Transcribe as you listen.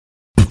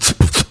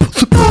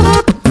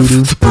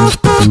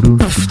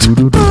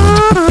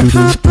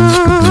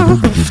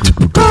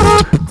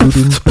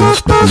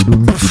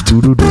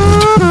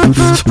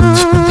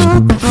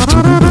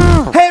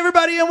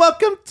everybody, and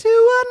welcome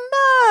to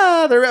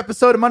another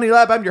episode of Money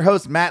Lab. I'm your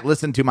host, Matt.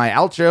 Listen to my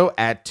outro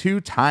at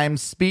 2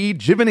 times speed,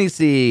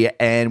 Giovanni,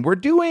 and we're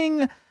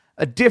doing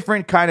a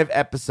different kind of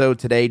episode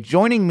today.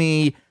 Joining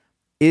me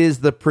is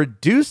the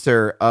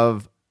producer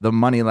of the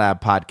Money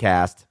Lab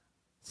podcast,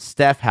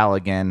 Steph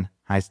Halligan.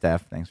 Hi,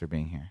 Steph. Thanks for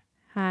being here.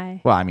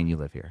 Hi. Well, I mean, you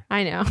live here.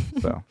 I know.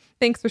 So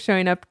Thanks for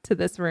showing up to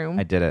this room.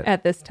 I did it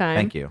at this time.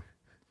 Thank you.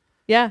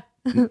 Yeah.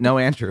 No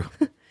Andrew.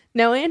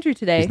 No Andrew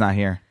today. He's not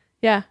here.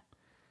 Yeah.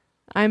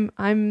 I'm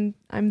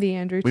the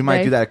Andrew today. We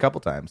might do that a couple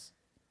times.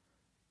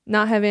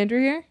 Not have Andrew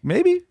here?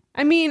 Maybe.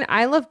 I mean,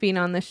 I love being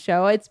on this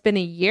show. It's been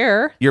a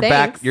year. You're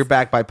Thanks. back. You're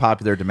back by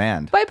popular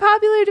demand. By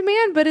popular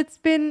demand, but it's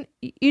been,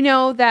 you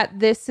know, that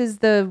this is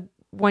the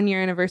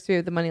 1-year anniversary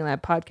of the Money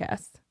Lab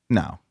podcast.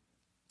 No.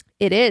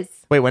 It is.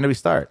 Wait, when did we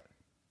start?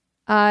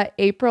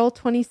 April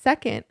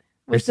 22nd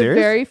was the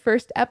serious? very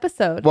first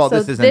episode. Well,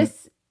 so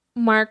this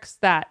marks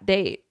that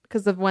date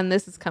because of when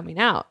this is coming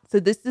out.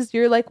 So this is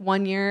your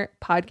 1-year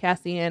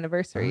podcasting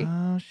anniversary.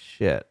 Oh,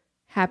 shit.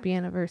 Happy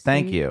anniversary.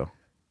 Thank you.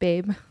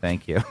 Babe.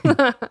 Thank you.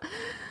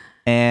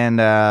 And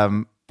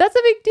That's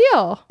a big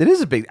deal. it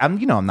is a big. I'm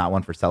not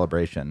one for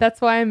celebration.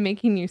 That's why I'm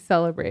making you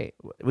celebrate.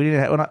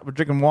 we're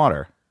drinking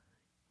water.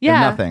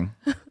 Yeah. There's nothing.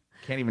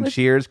 Can't even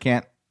cheers.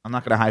 Can't. I'm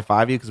not going to high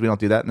five you because we don't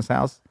do that in this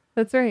house.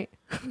 That's right.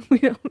 We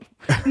don't.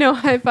 No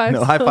high five.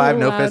 No high five.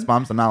 No fist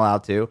bumps. I'm not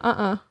allowed to.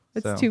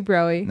 It's So, too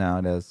broy. No,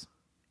 it is.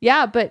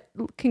 Yeah, but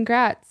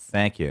congrats.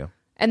 Thank you.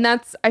 And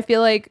that's, I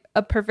feel like,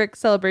 a perfect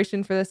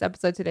celebration for this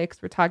episode today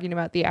because we're talking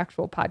about the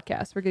actual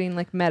podcast. We're getting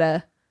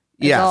meta.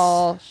 It's Yes.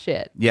 all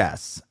shit.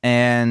 Yes.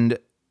 And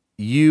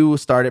you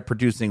started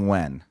producing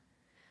when?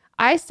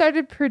 I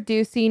started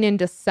producing in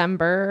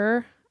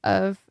December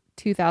of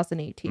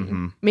 2018,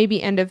 Mm-hmm.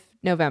 maybe end of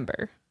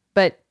November.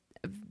 But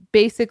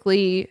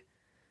basically,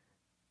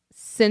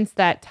 since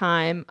that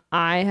time,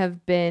 I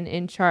have been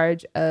in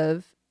charge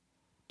of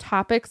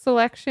topic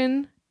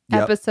selection,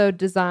 Yep. episode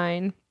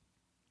design,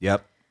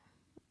 Yep.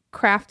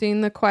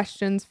 crafting the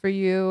questions for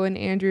you and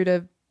Andrew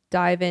to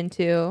dive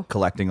into,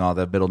 Collecting all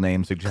the middle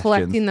name suggestions.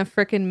 collecting the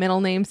frickin'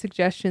 middle name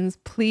suggestions.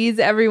 Please,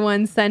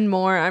 everyone, send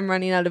more. I'm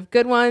running out of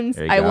good ones.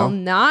 There you I go. will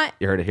not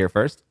You heard it here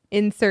first.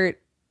 insert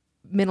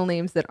middle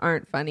names that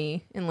aren't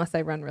funny unless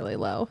I run really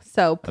low.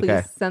 So please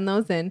Okay. send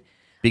those in.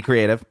 Be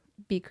creative.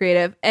 Be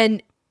creative.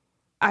 And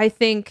I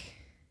think,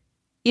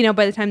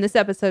 by the time this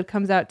episode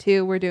comes out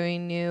too, we're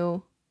doing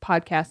new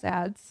podcast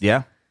ads,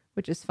 Yeah.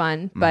 which is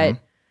fun. Mm-hmm. But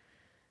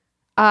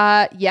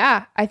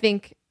I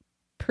think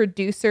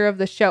producer of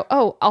the show.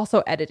 Oh,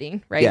 also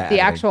editing, right? Yeah, the editing.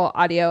 actual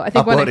audio. I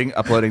think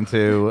Uploading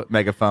to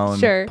Megaphone.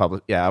 Sure.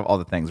 Yeah, all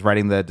the things.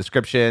 Writing the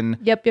description.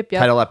 Yep.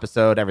 Title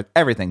episode.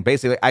 Everything.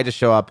 Basically, I just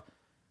show up,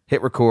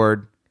 hit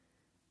record,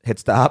 hit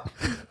stop,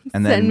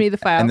 and then Send me the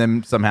file. And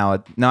then somehow, I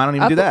don't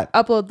even do that.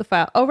 Upload the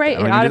file. Oh, right.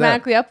 I don't It even do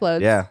that. automatically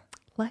uploads. Yeah.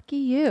 Lucky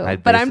you. I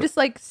But I'm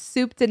basically- just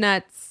soup to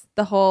nuts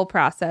the whole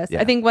process.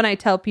 Yeah. I think when I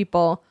tell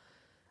people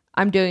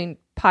I'm doing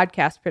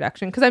podcast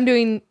production, because I'm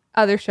doing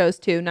other shows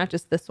too, not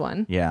just this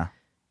one. Yeah.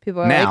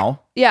 People are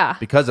Now, yeah.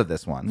 because of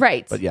this one.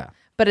 Right. But yeah.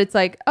 But it's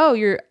oh,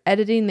 you're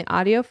editing the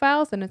audio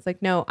files? And it's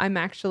no, I'm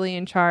actually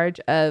in charge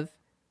of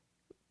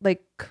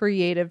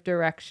creative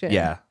direction.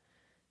 Yeah.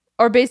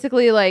 Or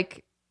basically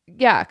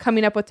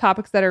coming up with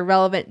topics that are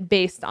relevant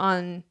based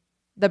on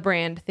the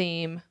brand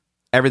theme.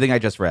 Everything I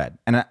just read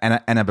and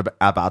I'm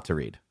about to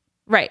read.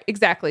 Right,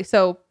 exactly.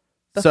 So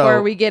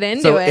before we get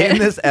into it. In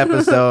this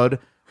episode,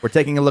 we're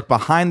taking a look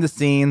behind the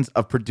scenes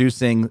of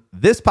producing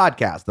this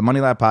podcast, the Money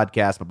Lab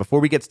podcast. But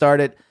before we get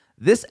started,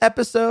 this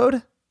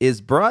episode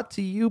is brought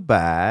to you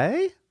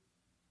by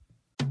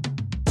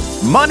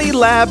Money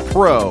Lab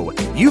Pro.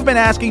 You've been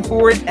asking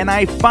for it, and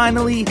I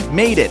finally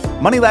made it.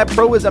 Money Lab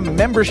Pro is a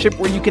membership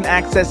where you can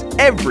access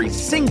every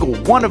single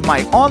one of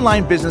my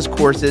online business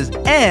courses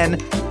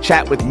and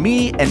chat with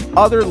me and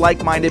other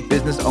like-minded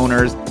business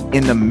owners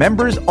in the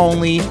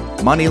members-only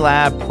Money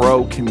Lab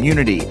Pro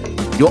community.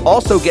 You'll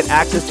also get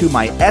access to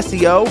my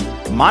SEO,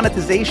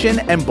 monetization,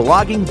 and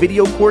blogging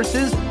video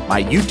courses,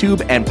 my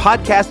YouTube and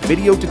podcast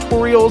video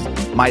tutorials,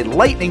 my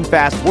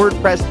lightning-fast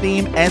WordPress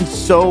theme, and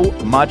so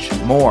much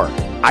more.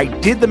 I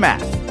did the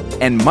math,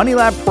 and Money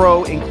Lab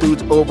Pro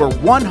includes over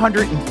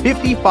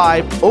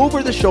 155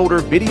 over-the-shoulder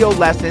video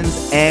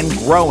lessons and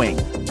growing.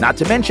 Not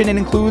to mention, it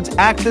includes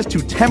access to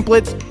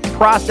templates,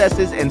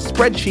 processes, and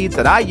spreadsheets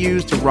that I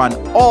use to run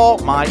all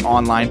my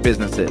online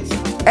businesses.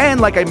 And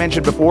like I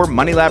mentioned before,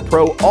 Money Lab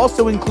Pro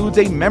also includes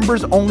a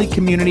members-only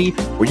community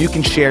where you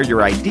can share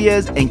your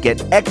ideas and get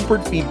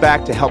expert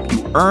feedback to help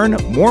you earn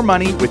more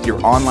money with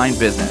your online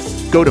business.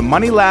 Go to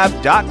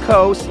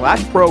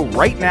moneylab.co/pro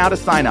right now to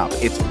sign up.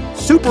 It's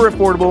super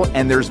affordable,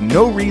 and there's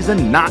no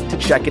reason not to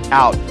check it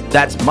out.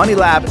 That's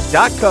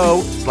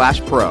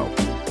moneylab.co/pro.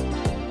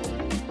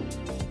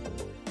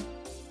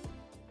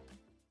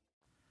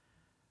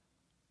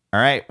 All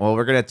right. Well,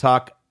 we're going to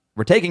talk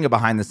we're taking a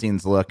behind the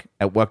scenes look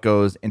at what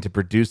goes into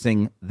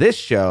producing this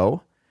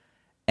show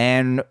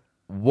and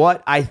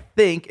what I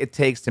think it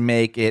takes to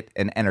make it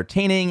an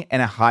entertaining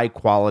and a high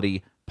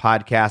quality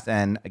podcast.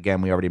 And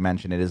again, we already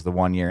mentioned it is the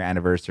 1 year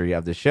anniversary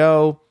of the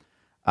show.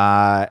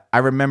 I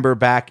remember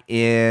back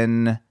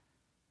in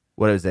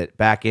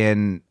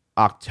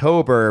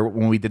October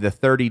when we did the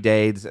 30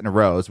 days in a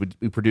row. So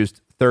we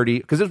produced 30,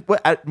 because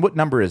what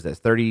number is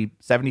this?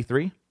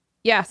 73?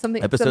 Yeah,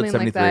 something Episode something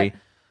 73. like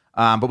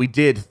that. But we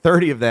did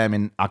 30 of them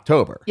in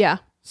October. Yeah.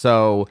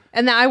 So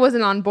And I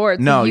wasn't on board.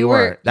 So No, you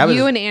weren't.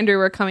 You and Andrew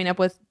were coming up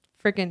with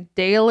freaking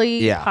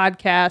daily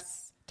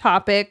podcasts,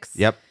 topics.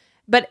 Yep.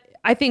 But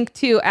I think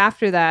too,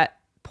 after that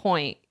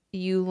point,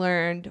 you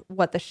learned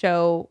what the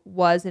show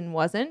was and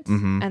wasn't.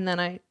 And then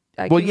I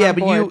Well, came yeah, on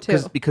but board too.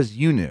 because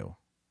you knew.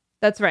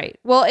 That's right.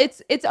 Well,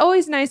 it's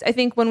always nice, I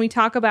think, when we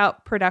talk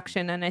about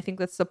production, and I think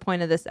that's the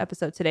point of this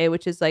episode today,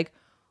 which is like,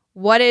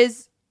 why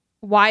is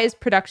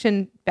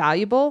production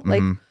valuable?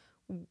 Like,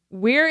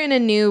 we're in a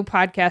new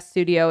podcast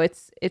studio.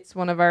 It's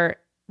one of our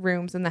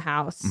rooms in the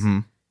house.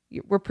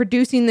 We're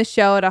producing the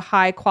show at a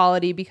high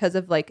quality because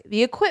of like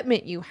the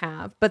equipment you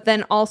have, but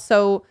then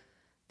also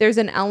there's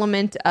an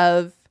element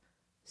of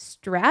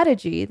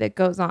strategy that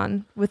goes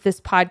on with this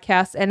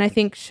podcast, and I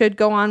think should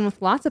go on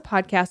with lots of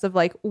podcasts, of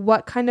like,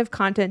 what kind of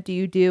content do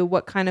you do,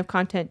 what kind of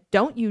content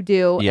don't you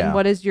do, and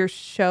what does your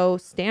show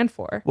stand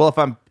for? Well, if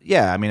I'm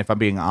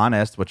being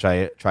honest, which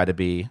I try to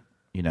be,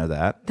 you know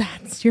that.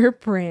 That's your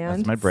brand.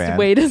 That's my brand. It's a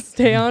way to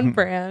stay on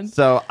brand.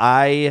 So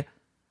I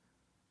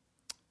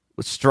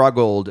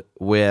struggled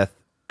with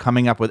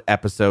coming up with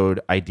episode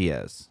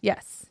ideas.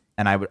 Yes.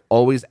 And I would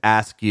always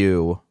ask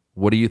you,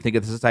 what do you think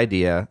of this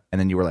idea?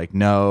 And then you were like,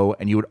 no.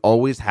 And you would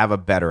always have a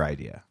better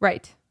idea.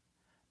 Right.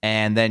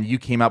 And then you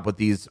came up with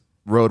these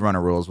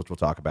Roadrunner rules, which we'll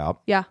talk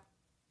about. Yeah.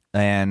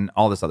 And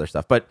all this other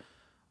stuff. But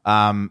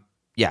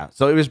yeah,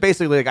 so it was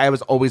basically like I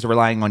was always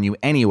relying on you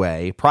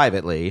anyway,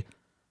 privately.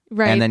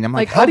 Right. And then I'm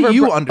like, how do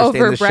you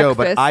understand the show,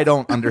 but I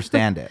don't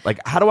understand it? Like,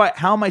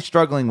 how am I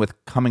struggling with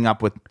coming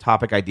up with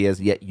topic ideas,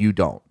 yet you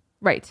don't?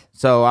 Right.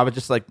 So I was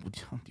just like,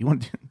 do you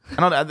want to,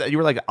 I don't know. You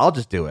were like, I'll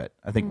just do it.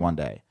 I think one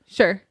day.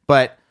 Sure.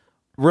 But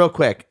real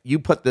quick, you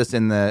put this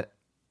in the,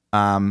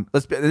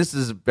 this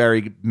is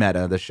very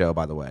meta, the show,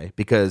 by the way,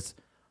 because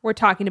we're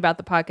talking about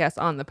the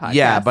podcast on the podcast.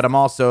 Yeah, but I'm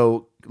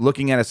also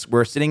looking at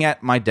we're sitting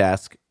at my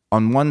desk.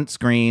 On one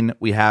screen,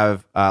 we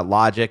have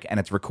Logic, and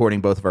it's recording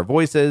both of our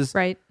voices.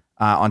 Right.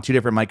 On two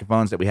different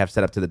microphones that we have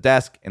set up to the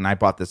desk. And I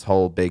bought this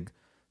whole big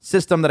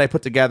system that I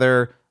put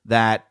together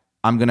that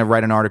I'm going to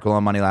write an article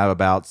on Money Lab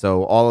about.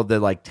 So all of the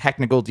like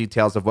technical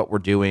details of what we're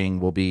doing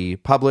will be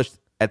published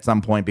at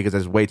some point, because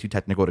it's way too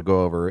technical to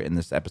go over in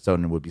this episode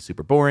and it would be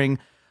super boring.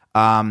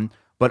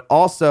 But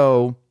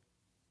also,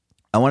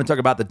 I want to talk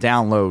about the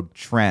download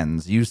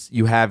trends.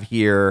 You have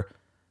here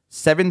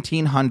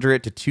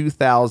 1,700 to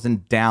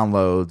 2,000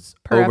 downloads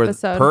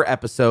per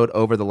episode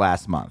over the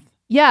last month.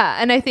 Yeah,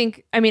 and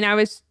I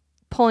was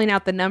pulling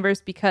out the numbers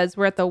because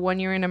we're at the 1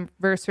 year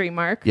anniversary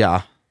mark.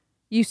 Yeah.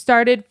 You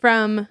started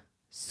from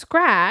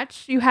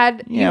scratch. You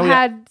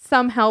had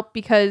some help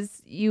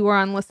because you were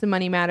on Listen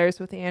Money Matters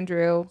with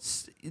Andrew.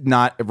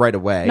 Not right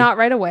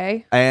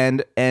away.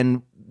 And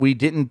we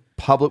didn't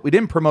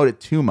promote it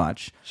too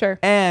much. Sure.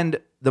 And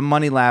the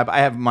Money Lab, I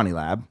have Money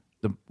Lab,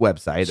 the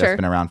website that's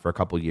been around for a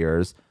couple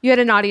years. You had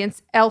an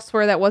audience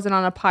elsewhere that wasn't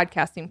on a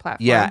podcasting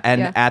platform. Yeah,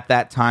 and at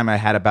that time I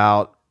had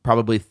about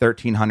probably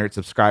 1,300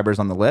 subscribers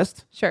on the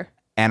list. Sure.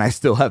 And I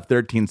still have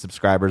 13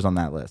 subscribers on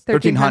that list.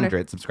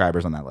 1,300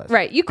 subscribers on that list.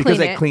 Right. You clean it.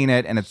 Because I clean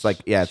it and it's like,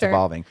 it's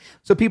evolving.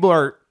 So people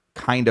are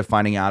kind of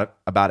finding out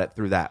about it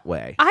through that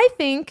way. I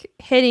think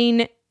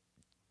hitting,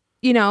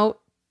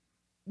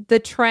 the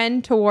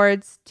trend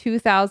towards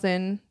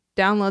 2,000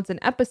 downloads an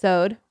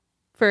episode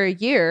for a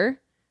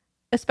year,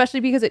 especially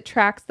because it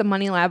tracks the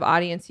Money Lab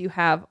audience you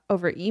have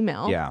over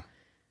email,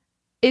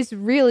 is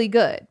really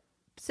good.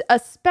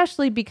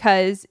 Especially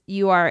because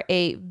you are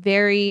a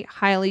very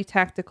highly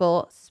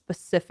tactical,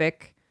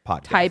 specific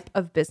type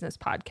of business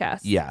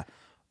podcast. Yeah.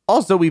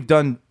 Also, we've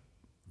done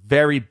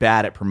very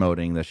bad at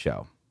promoting the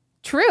show.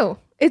 True.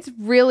 It's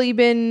really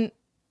been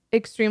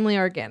extremely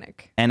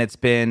organic. And it's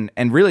been,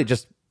 and really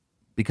just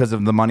because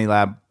of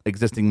the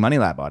existing Money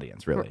Lab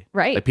audience, really.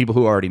 Right. Like people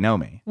who already know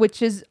me. Which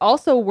is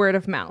also word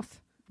of mouth.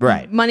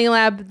 Right. Money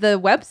Lab, the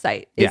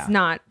website, is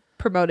not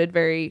promoted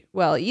very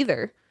well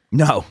either.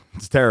 No,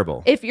 it's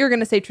terrible. If you're going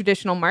to say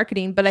traditional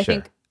marketing, but I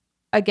think,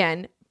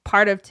 again,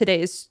 part of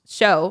today's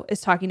show is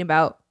talking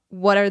about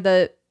what are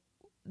the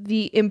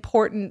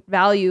important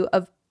value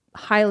of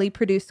highly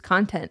produced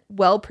content,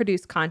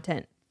 well-produced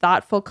content,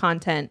 thoughtful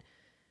content,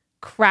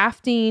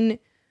 crafting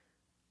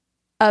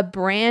a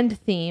brand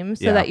theme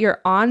so that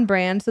you're on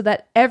brand, so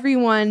that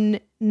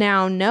everyone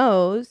now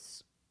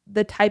knows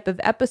the type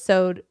of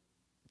episode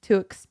to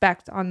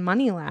expect on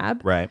Money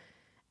Lab. Right.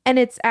 And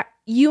it's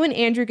you and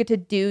Andrew get to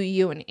do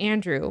you and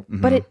Andrew,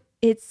 but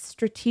it's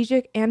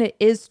strategic and it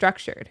is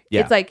structured.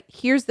 Yeah. It's like,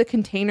 here's the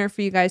container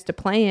for you guys to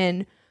play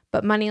in,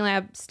 but Money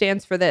Lab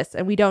stands for this.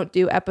 And we don't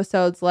do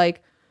episodes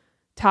like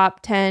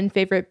top 10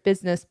 favorite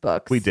business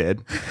books. We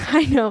did.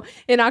 I know,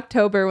 in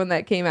October when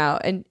that came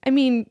out. And I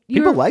mean,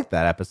 People like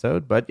that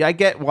episode, but I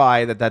get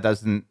why that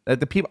doesn't,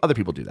 other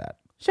people do that.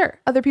 Sure,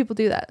 other people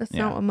do that. That's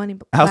not what Money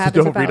I also Lab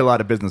don't is read a about.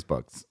 lot of business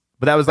books.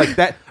 But that was like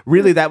that.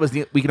 Really, that was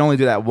we can only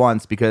do that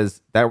once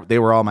because they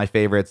were all my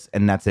favorites,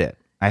 and that's it.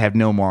 I have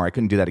no more. I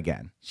couldn't do that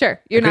again. Sure,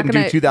 you're not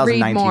going do to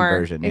 2019 read more.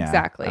 version. Yeah,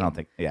 Exactly. I don't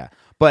think. Yeah,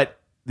 but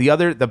the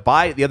other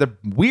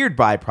weird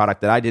byproduct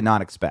that I did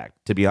not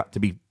expect to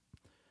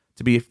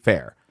be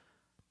fair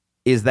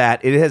is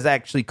that it has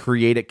actually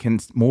created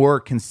more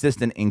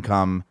consistent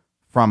income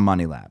from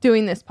Money Lab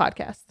doing this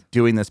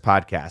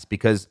podcast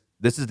because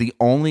this is the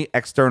only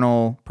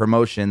external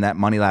promotion that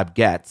Money Lab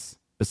gets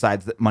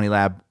besides Money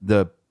Lab,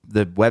 the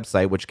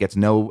website, which gets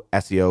no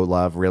SEO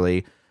love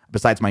really,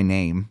 besides my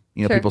name.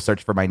 You know, Sure. people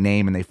search for my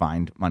name and they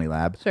find Money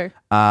Lab. Sure.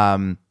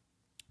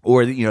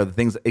 Or, you know, the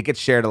things, it gets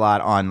shared a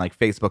lot on like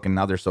Facebook and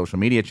other social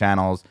media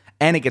channels,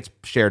 and it gets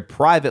shared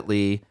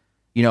privately,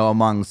 you know,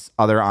 amongst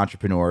other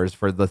entrepreneurs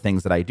for the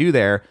things that I do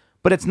there.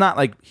 But it's not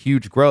like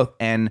huge growth.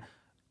 And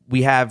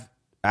we have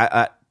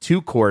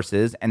 2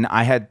 courses, and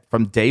I had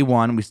from day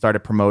one, we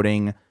started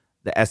promoting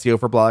the SEO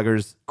for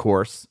Bloggers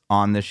course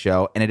on this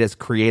show, and it has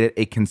created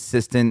a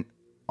consistent,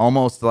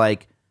 almost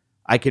like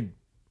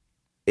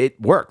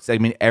it works. I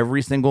mean,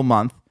 every single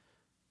month,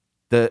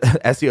 the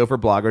SEO for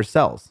Bloggers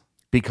sells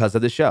because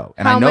of the show,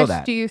 and I know that. How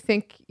much do you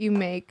think you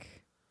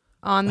make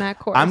on that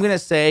course? I'm gonna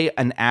say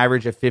an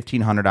average of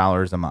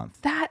 $1,500 a month.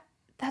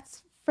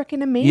 That's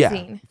freaking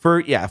amazing.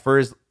 For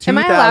his 2,000. Am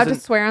I allowed to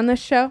swear on this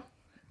show?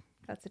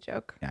 That's a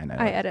joke. Yeah, I know.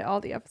 I edit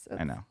all the episodes.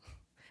 I know.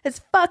 It's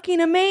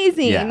fucking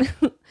amazing. Yeah.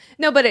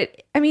 No, but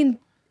it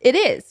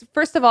is.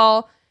 First of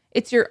all,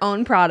 it's your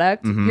own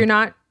product. Mm-hmm. You're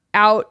not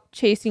out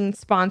chasing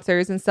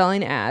sponsors and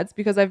selling ads,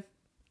 because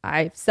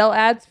I sell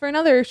ads for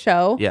another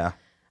show. Yeah.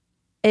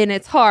 And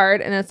it's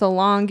hard and it's a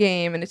long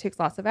game and it takes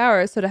lots of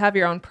hours. So to have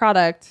your own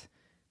product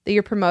that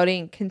you're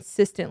promoting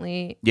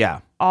consistently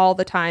all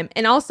the time.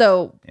 And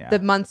also the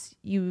months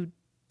you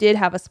did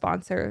have a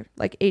sponsor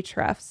like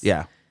Ahrefs.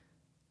 Yeah.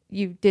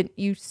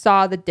 You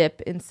saw the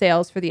dip in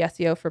sales for the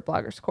SEO for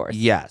Bloggers course.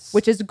 Yes.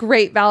 Which is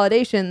great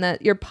validation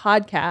that your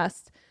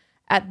podcast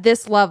at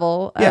this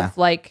level of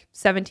like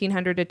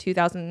 1,700 to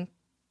 2,000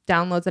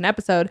 downloads an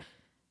episode,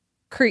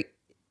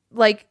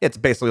 it's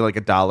basically like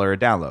 $1 a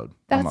download.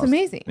 That's almost.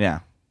 amazing.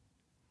 Yeah.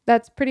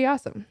 That's pretty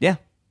awesome. Yeah.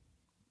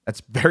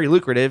 That's very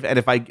lucrative. And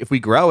if we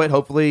grow it,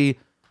 hopefully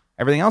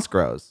everything else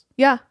grows.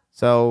 Yeah.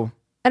 So.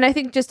 And I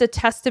think just a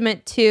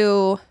testament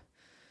to,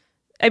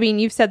 I mean,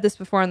 you've said this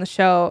before on the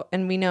show,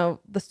 and we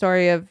know the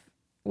story of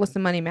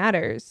Listen Money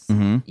Matters.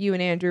 Mm-hmm. You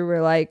and Andrew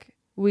were like,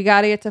 we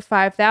got to get to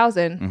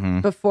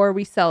 5,000 before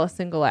we sell a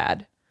single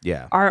ad.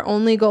 Yeah. Our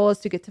only goal is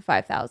to get to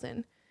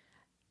 5,000.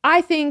 I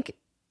think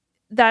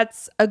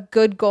that's a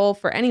good goal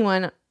for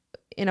anyone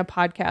in a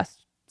podcast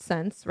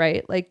sense,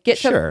 right? Like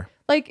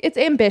like it's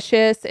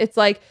ambitious. It's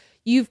like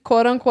you've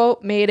quote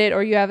unquote made it,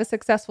 or you have a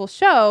successful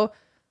show,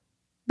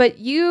 but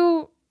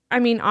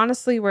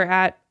honestly, we're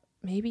at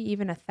maybe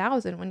even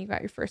 1,000 when you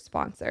got your first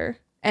sponsor.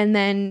 And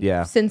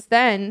then since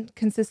then,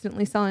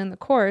 consistently selling the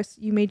course,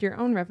 you made your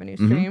own revenue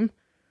stream.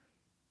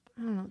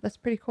 I don't know. That's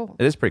pretty cool.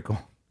 It is pretty cool.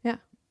 Yeah.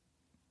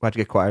 Why'd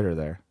you get quieter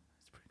there?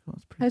 It's pretty cool.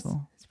 It's pretty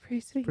cool. It's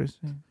pretty sweet. Pretty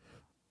sweet.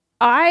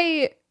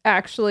 I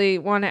actually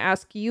want to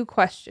ask you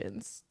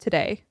questions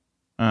today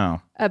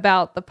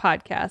about the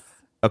podcast.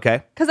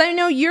 Okay. Because I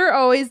know you're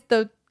always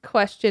the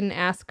question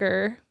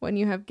asker when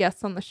you have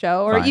guests on the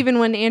show, or even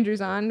when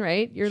Andrew's on,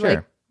 right? You're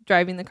like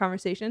driving the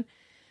conversation.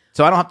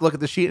 So I don't have to look at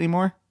the sheet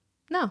anymore?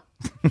 No.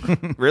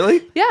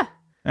 Really? Yeah.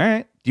 All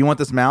right. Do you want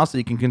this mouse so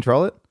you can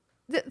control it?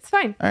 It's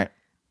fine. All right.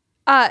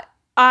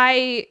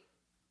 I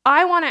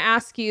want to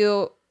ask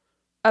you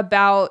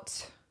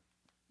about,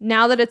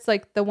 now that it's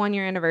like the 1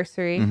 year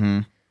anniversary,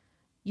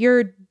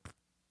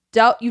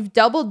 you've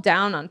doubled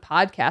down on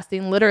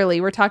podcasting.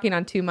 Literally, we're talking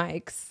on 2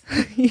 mics.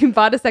 You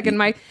bought a second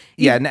mic.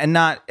 And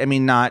not,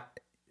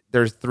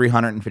 there's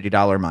 $350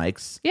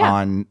 mics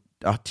on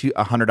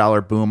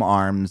 $100 boom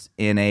arms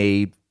in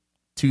a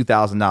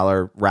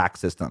 $2,000 rack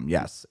system.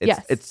 Yes.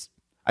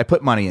 I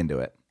put money into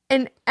it.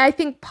 And I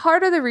think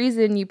part of the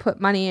reason you put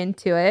money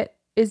into it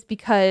is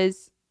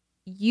because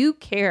you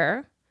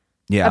care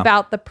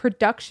about the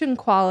production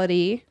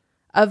quality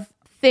of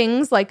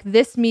things like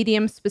this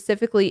medium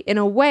specifically in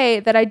a way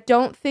that I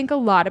don't think a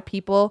lot of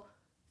people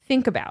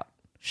think about.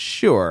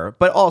 Sure.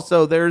 But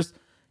also there's,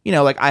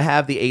 like I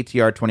have the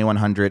ATR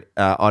 2100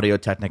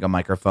 Audio-Technica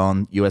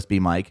microphone, USB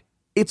mic.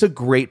 It's a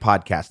great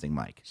podcasting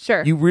mic.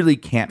 Sure. You really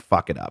can't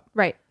fuck it up.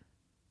 Right.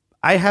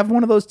 I have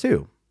one of those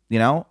too,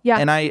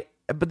 Yeah.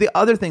 But the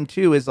other thing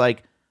too is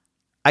like,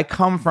 I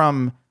come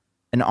from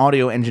an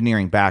audio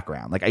engineering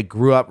background. Like I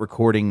grew up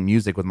recording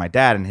music with my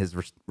dad in his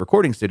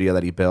recording studio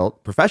that he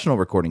built, professional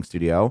recording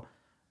studio.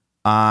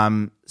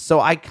 So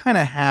I kind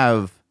of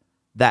have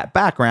that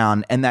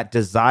background and that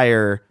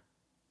desire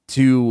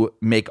to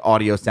make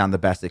audio sound the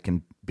best it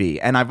can be.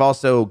 And I've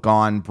also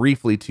gone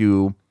briefly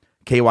to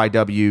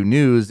KYW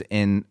News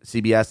in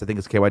CBS, I think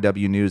it's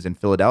KYW News in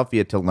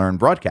Philadelphia, to learn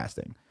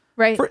broadcasting.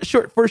 Right. for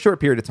a short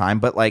period of time.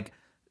 But like,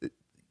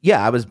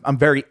 yeah, I'm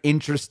very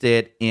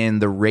interested in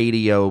the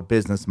radio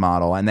business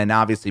model. And then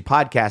obviously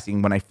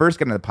podcasting, when I first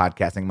got into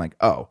podcasting, I'm like,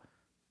 oh,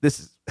 this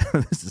is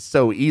this is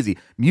so easy.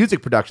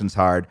 Music production's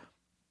hard.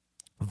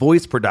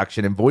 Voice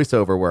production and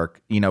voiceover work,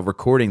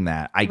 recording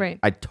that,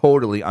 I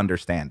totally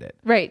understand it.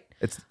 Right.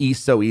 It's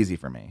so easy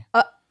for me.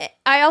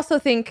 I also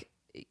think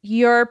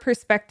your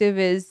perspective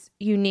is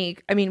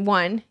unique. I mean,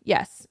 one,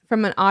 yes,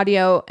 from an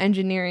audio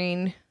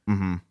engineering,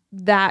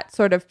 that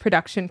sort of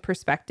production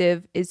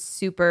perspective is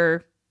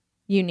super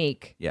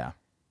unique. Yeah.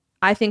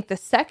 I think the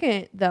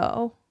second,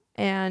 though,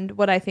 and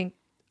what I think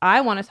I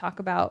want to talk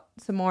about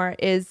some more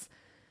is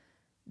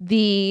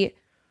the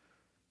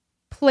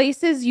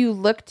places you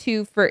look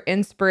to for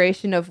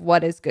inspiration of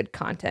what is good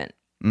content.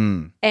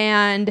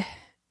 And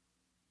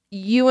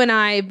you and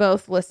I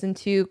both listen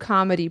to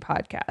comedy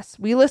podcasts.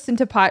 We listen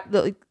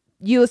to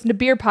you listen to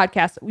beer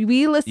podcasts.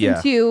 We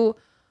listen to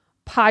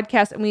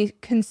podcasts, and we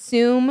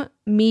consume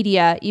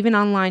media, even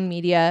online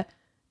media,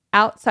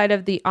 outside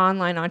of the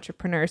online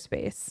entrepreneur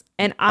space.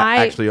 And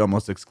I actually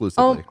almost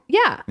exclusively.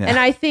 Yeah. And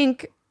I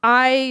think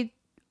I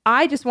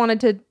just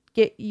wanted to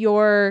get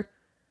your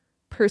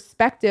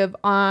perspective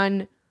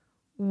on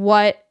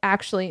what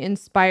actually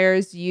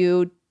inspires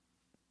you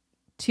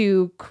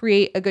to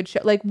create a good show.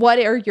 Like, what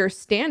are your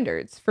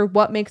standards for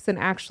what makes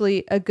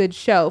actually a good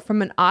show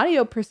from an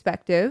audio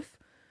perspective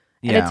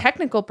and a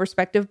technical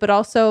perspective, but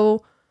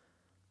also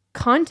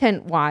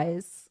content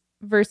wise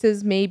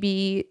versus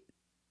maybe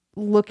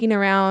looking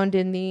around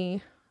in the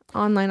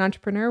online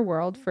entrepreneur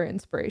world for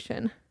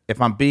inspiration? If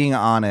I'm being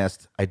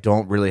honest, I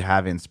don't really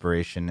have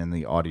inspiration in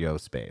the audio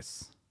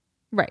space.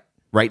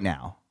 Right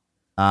now.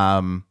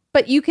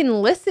 But you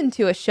can listen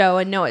to a show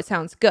and know it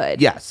sounds good.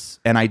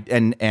 Yes.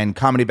 And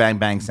Comedy Bang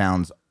Bang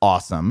sounds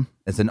awesome.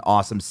 It's an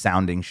awesome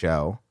sounding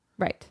show.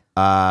 Right.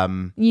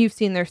 You've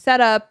seen their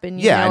setup and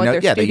you know what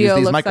their studio they use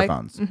these looks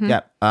microphones.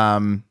 like.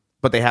 Yeah.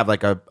 But they have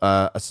like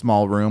a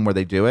small room where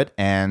they do it,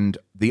 and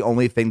the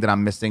only thing that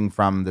I'm missing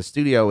from the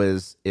studio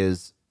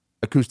is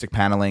acoustic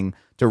paneling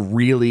to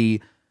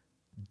really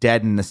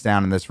deaden the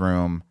sound in this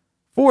room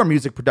for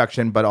music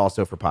production, but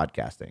also for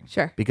podcasting.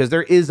 Sure. Because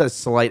there is a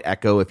slight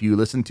echo. If you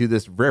listen to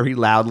this very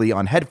loudly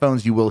on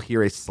headphones, you will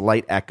hear a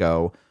slight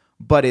echo,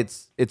 but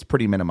it's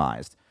pretty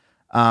minimized.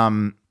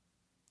 And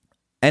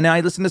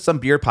I listen to some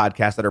beer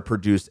podcasts that are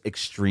produced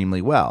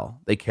extremely well.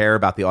 They care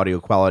about the audio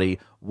quality.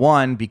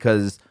 One,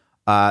 because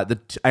I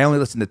only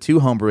listen to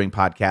 2 homebrewing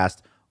podcasts.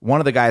 One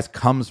of the guys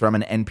comes from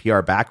an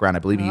NPR background. I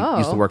believe he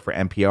used to work for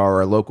NPR or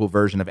a local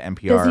version of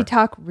NPR. Does he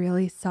talk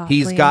really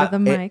softly into the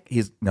mic?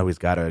 He's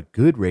got a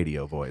good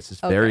radio voice.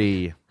 It's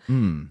very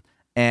and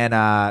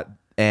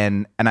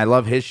I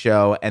love his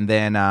show. And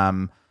then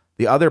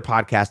the other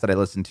podcast that I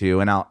listen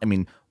to,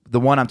 the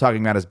one I'm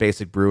talking about is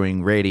Basic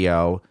Brewing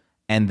Radio,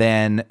 and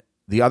then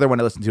the other one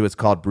I listen to is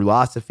called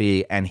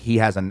Brewlosophy, and he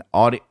has a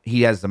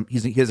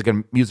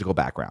musical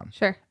background.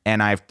 Sure.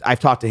 And I've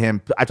talked to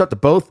him. I talked to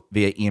both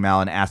via email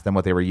and asked them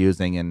what they were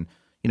using, and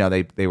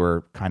they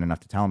were kind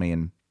enough to tell me.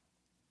 And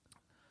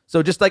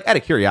so just like out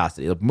of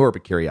curiosity, like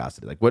morbid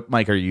curiosity, like what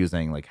mic are you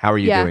using? Like how are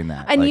you doing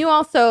that? And like, you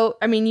also,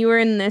 you were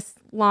in this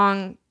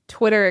long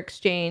Twitter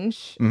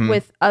exchange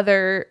with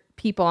other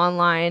people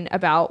online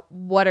about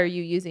what are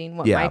you using,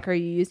 what mic are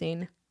you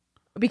using?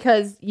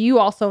 Because you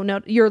also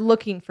know you're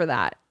looking for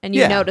that, and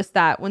you noticed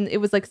that when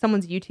it was like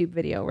someone's YouTube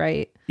video,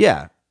 right?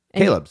 Yeah,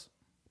 and Caleb's.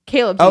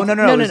 Oh no!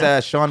 It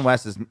was Sean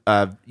West's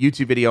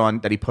YouTube video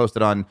that he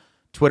posted on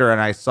Twitter,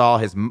 and I saw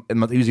he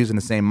was using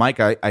the same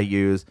mic I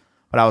use,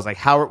 but I was like,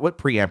 what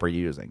preamp are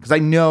you using? Because I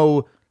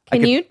know.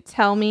 Can you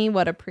tell me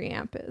what a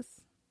preamp is?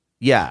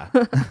 Yeah.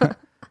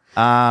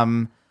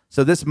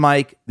 So these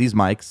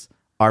mics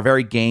are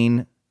very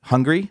gain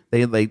hungry.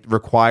 They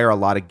require a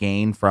lot of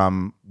gain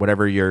from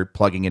whatever you're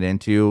plugging it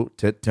into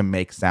to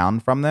make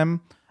sound from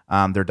them.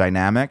 They're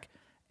dynamic,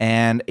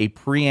 and a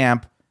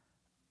preamp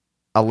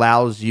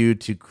allows you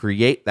to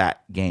create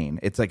that gain.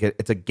 It's like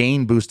it's a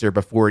gain booster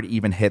before it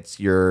even hits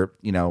your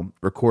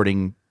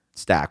recording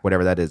stack,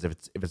 whatever that is. If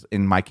it's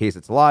in my case,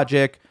 it's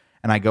Logic,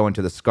 and I go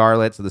into the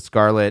Scarlett. So the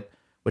Scarlett,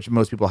 which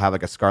most people have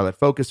like a Scarlett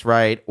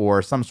Focusrite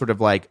or some sort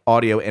of like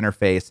audio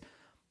interface.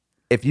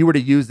 If you were to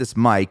use this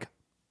mic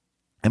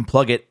and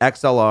plug it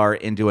XLR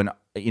into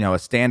a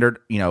standard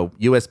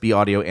USB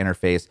audio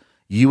interface,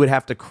 you would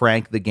have to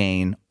crank the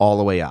gain all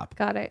the way up.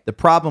 Got it. The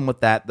problem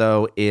with that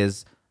though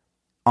is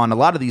on a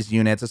lot of these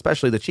units,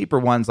 especially the cheaper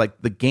ones,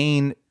 like the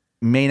gain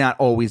may not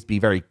always be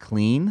very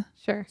clean.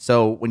 Sure.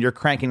 So when you're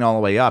cranking all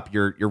the way up,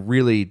 you're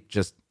really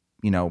just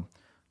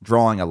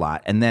drawing a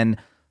lot. And then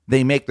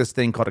they make this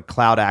thing called a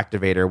cloud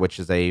activator, which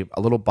is a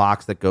little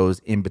box that goes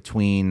in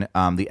between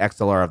the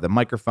XLR of the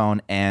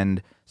microphone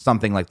and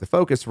something like the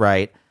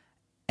Focusrite.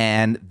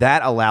 And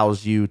that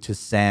allows you to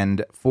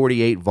send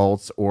 48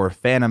 volts or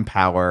phantom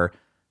power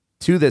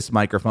to this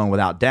microphone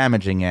without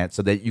damaging it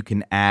so that you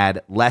can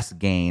add less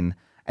gain.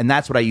 And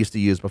that's what I used to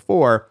use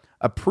before.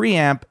 A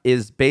preamp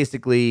is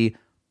basically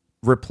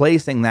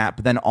replacing that,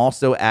 but then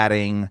also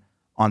adding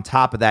on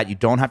top of that, you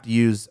don't have to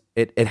use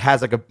it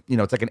has like a,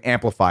 it's like an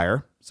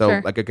amplifier. So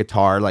Sure. like a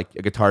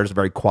guitar is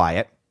very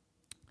quiet,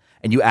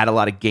 and you add a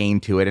lot of gain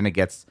to it and it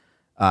gets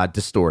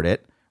distorted,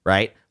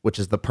 right? Which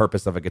is the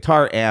purpose of a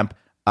guitar amp.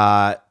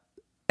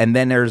 And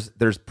then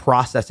there's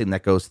processing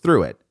that goes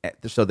through it.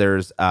 So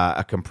there's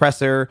a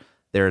compressor,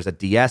 there's a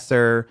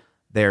de-esser,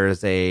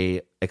 there's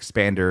a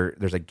expander,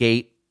 there's a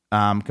gate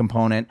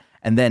component,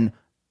 and then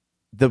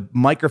the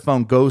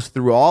microphone goes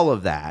through all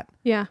of that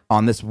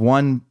on this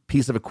one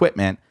piece of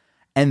equipment,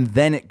 and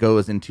then it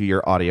goes into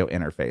your audio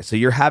interface. So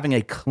you're having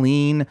a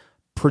clean,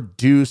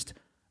 produced,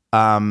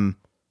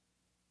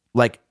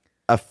 like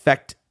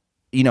effect.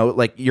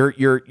 Like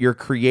you're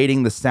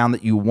creating the sound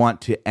that you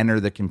want to enter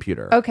the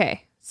computer.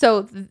 Okay,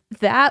 so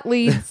that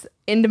leads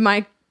into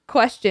my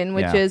question,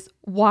 which is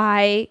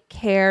why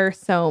care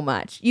so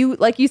much? You,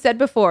 like you said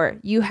before,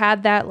 you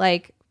had that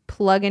like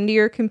plug into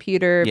your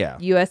computer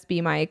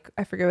USB mic.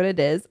 I forget what it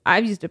is.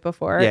 I've used it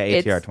before. Yeah,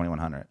 ATR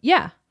 2100.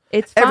 Yeah,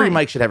 it's fine. Every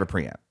mic should have a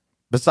preamp.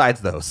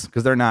 Besides those,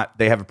 because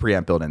they have a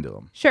preamp built into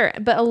them. Sure,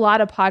 but a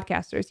lot of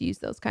podcasters use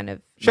those kind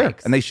of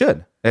mics. And they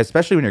should,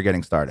 especially when you're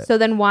getting started. So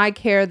then why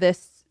care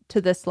to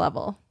this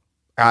level?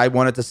 I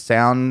want it to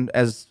sound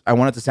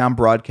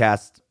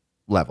broadcast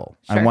level.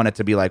 Sure. I want it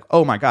to be like,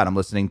 oh my God, I'm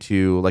listening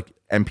to like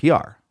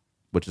NPR,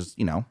 which is,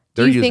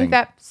 Do you think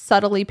that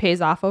subtly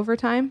pays off over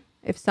time?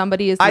 If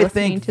somebody is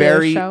listening to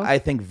their show? I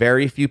think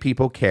very few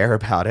people care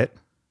about it.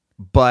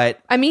 But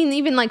I mean,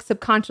 even like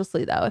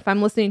subconsciously though, if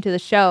I'm listening to the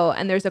show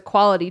and there's a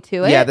quality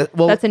to it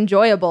that's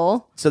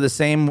enjoyable. So the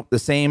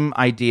same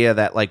idea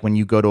that like when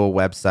you go to a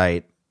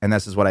website, and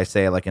this is what I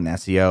say like in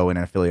SEO and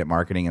in affiliate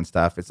marketing and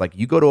stuff, it's like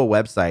you go to a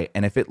website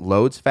and if it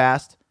loads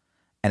fast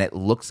and it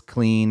looks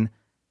clean,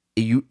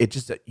 you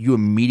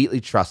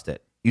immediately trust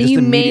it.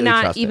 You may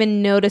not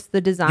even notice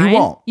the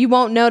design. You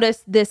won't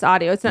notice this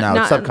audio. It's not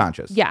it's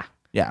subconscious.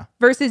 Yeah.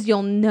 Versus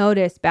you'll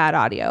notice bad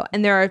audio.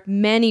 And there are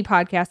many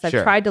podcasts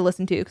I've tried to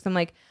listen to because I'm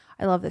like,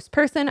 I love this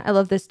person. I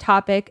love this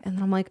topic. And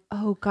then I'm like,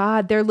 oh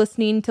God, they're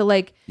listening to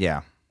like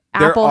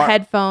Apple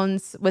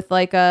headphones with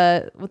like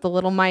a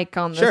little mic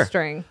on the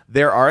string.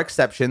 There are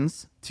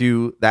exceptions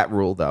to that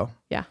rule though.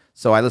 Yeah.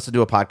 So I listen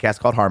to a podcast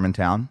called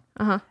Harmontown.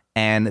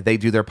 And they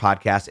do their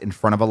podcast in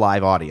front of a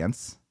live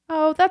audience.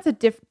 Oh, that's a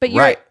different, but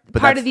you're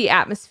part of the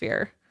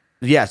atmosphere.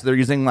 Yeah, so they're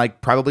using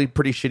like probably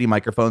pretty shitty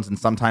microphones, and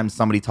sometimes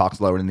somebody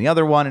talks lower than the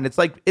other one, and it's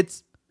like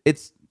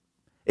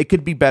it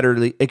could be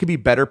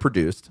better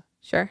produced.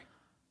 Sure.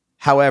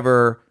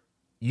 However,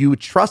 you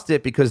trust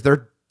it because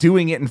they're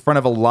doing it in front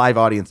of a live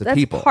audience of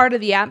people. That's part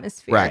of the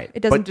atmosphere. Right. It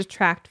doesn't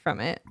detract from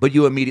it. But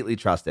you immediately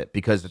trust it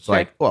because it's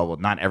like, well,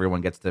 not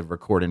everyone gets to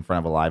record in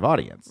front of a live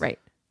audience. Right.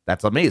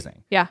 That's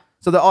amazing. Yeah.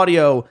 So the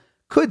audio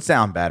could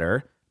sound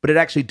better, but it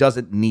actually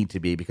doesn't need to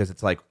be because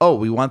it's like, oh,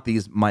 we want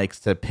these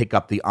mics to pick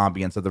up the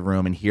ambience of the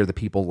room and hear the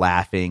people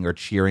laughing or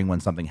cheering when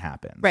something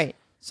happens. Right.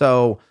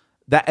 So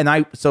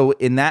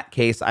in that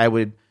case, I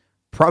would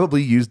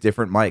probably use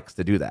different mics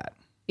to do that.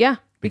 Yeah.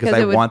 Because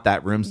I want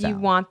that room sound.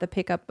 You want the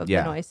pickup of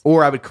the noise.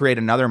 Or I would create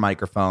another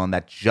microphone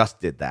that just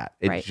did that.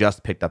 It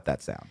just picked up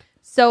that sound.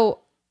 So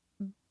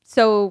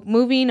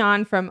moving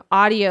on from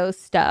audio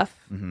stuff,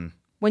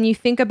 when you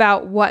think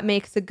about what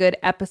makes a good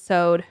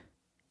episode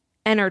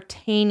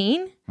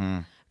entertaining,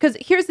 because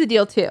here's the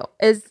deal too,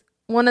 is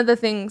one of the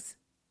things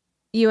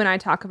you and I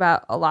talk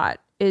about a lot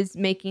is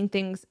making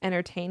things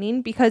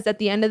entertaining, because at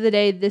the end of the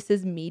day, this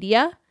is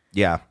media.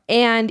 Yeah.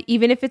 And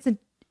even if it's an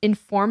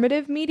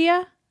informative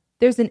media,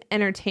 there's an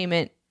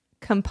entertainment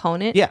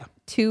component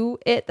to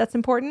it that's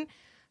important.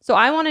 So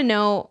I want to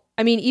know,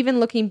 I mean, even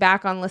looking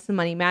back on Listen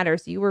Money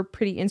Matters, you were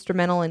pretty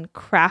instrumental in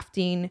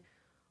crafting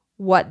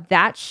what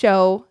that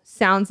show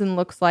sounds and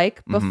looks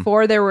like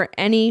before there were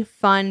any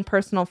fun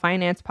personal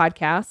finance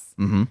podcasts.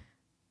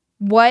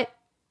 What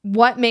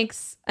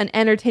makes an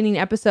entertaining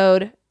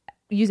episode,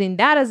 using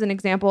that as an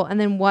example, and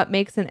then what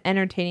makes an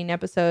entertaining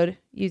episode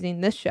using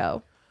this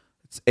show?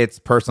 It's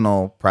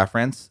personal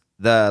preference.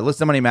 The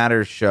Listen Money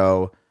Matters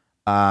show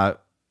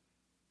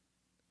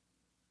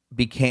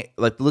became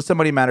like the Listen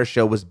Money Matters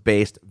show was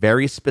based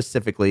very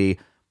specifically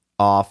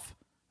off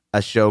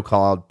a show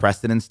called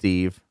Preston and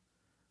Steve,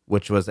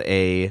 which was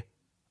a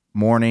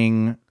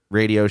morning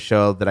radio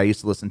show that I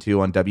used to listen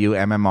to on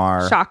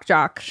WMMR.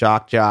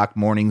 Shock Jock,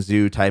 Morning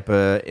Zoo type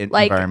of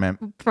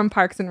environment. From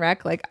Parks and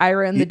Rec, like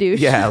Ira and the Douche.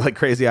 Yeah, like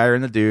Crazy Ira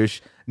and the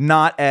Douche.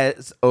 Not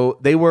as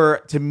they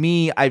were to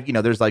me.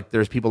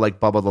 There's people like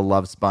Bubba the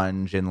Love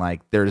Sponge, and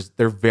like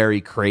they're very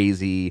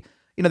crazy.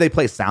 They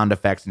play sound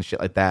effects and shit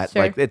like that.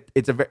 Sure. Like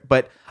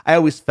but I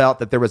always felt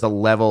that there was a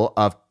level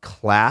of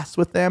class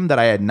with them that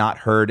I had not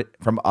heard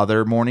from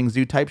other Morning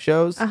Zoo type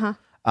shows.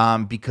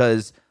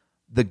 Because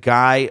the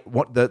guy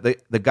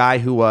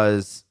who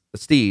was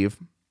Steve,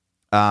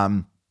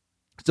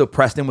 so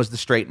Preston was the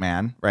straight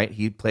man, right?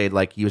 He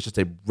was just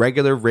a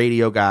regular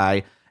radio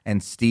guy,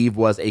 and Steve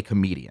was a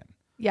comedian.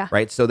 Yeah.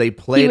 Right. So they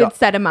played. He would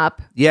set him up.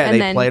 Yeah,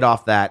 they played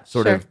off that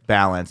sort of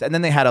balance, and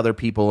then they had other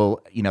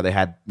people. They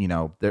had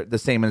they're the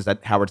same as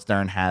that Howard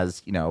Stern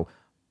has.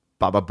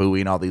 Baba Booey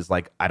and all these,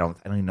 like I don't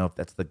even know if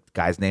that's the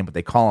guy's name, but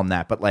they call him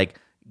that. But like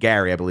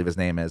Gary, I believe his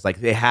name is.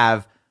 Like they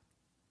have,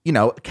 you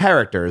know,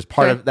 characters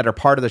that are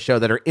part of the show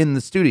that are in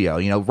the studio.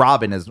 You know,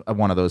 Robin is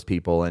one of those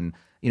people, and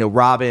you know,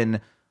 Robin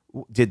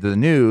did the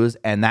news,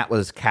 and that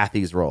was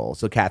Kathy's role.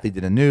 So Kathy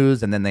did the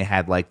news, and then they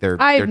had like their.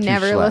 I've their two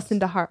never schleps.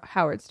 listened to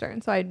Howard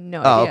Stern, so I had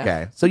no Oh, idea.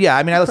 okay. So yeah,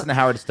 I mean, I listened to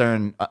Howard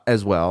Stern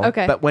as well.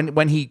 Okay. But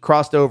when he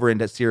crossed over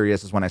into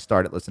Sirius is when I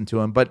started listening to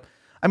him. But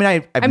I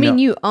mean, I mean,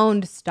 you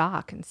owned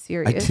stock in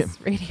Sirius did.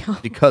 Radio.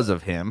 because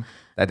of him.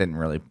 That didn't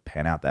really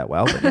pan out that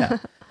well, but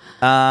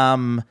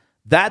yeah.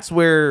 That's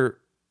where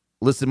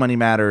Listen Money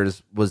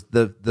Matters was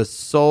the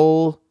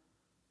sole.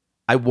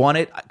 I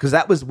wanted, because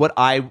that was what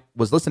I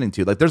was listening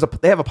to. Like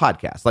they have a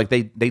podcast. Like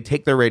they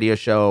take their radio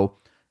show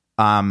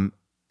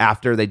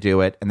after they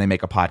do it and they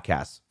make a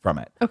podcast from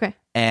it. Okay.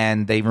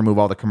 And they remove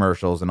all the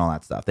commercials and all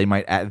that stuff. They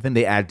might add, then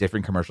they add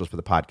different commercials for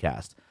the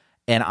podcast.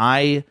 And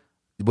I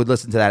would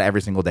listen to that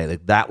every single day.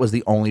 Like that was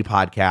the only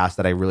podcast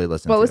that I really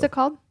listened to. What was it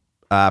called?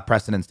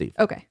 Preston and Steve.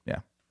 Okay. Yeah.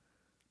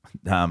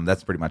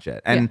 That's pretty much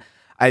it. And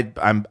I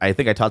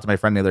think I talked to my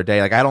friend the other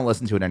day, like I don't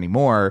listen to it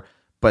anymore,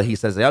 but he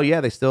says, oh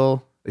yeah, they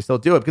still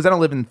do it because I don't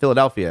live in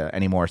Philadelphia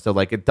anymore. So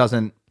like it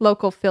doesn't.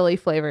 Local Philly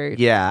flavored.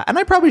 Yeah. And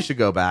I probably should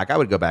go back. I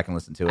would go back and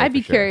listen to it. I'd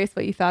be for sure. curious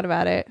what you thought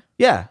about it.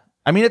 Yeah.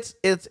 I mean, it's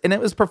and it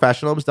was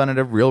professional. It was done at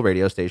a real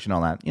radio station,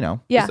 all that, you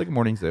know, Yeah. just like a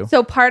morning zoo. So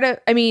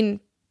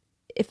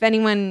if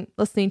anyone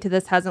listening to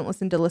this hasn't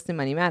listened to Listen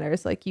Money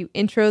Matters, like you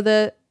intro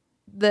the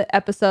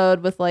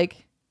episode with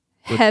like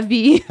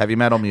heavy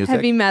metal music.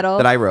 heavy metal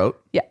that I wrote.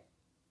 Yeah.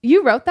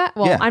 You wrote that?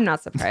 Well, Yeah. I'm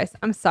not surprised.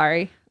 I'm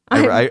sorry.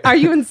 I- Are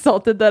you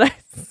insulted that I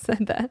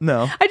said that?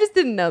 No. I just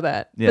didn't know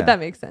that. Yeah. But that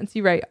makes sense.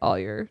 You write all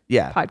your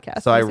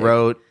podcasts. So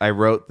music. I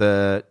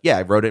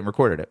wrote it and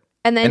recorded it.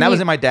 And then that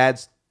was in my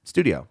dad's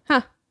studio.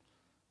 Was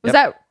Yep.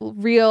 that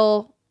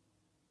real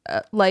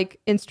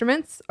like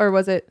instruments or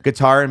was it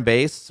Guitar and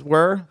bass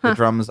were the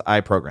drums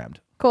I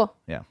programmed. cool?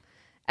 Yeah.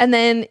 And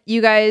then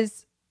you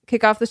guys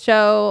kick off the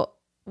show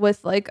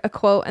with like a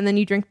quote and then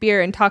you drink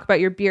beer and talk about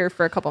your beer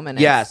for a couple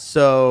minutes. Yeah.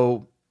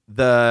 So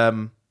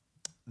the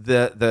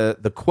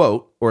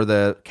quote or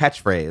the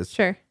catchphrase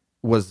Sure.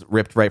 was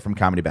ripped right from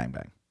Comedy Bang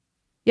Bang.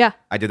 Yeah.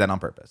 I did that on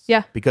purpose.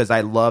 Yeah. Because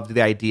I loved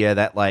the idea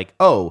that like,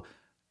 oh,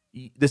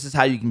 this is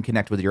how you can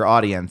connect with your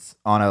audience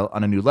on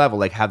a new level.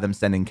 Like have them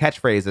send in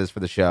catchphrases for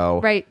the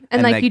show. Right.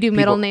 And like you do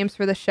middle names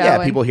for the show. Yeah,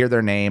 and people hear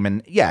their name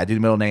and I do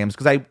middle names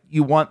because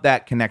you want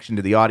that connection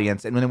to the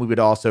audience. And then we would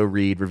also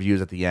read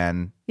reviews at the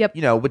end. Yep.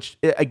 You know, which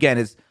again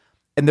is,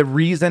 and the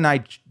reason I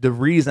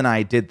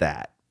did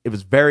that, it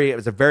was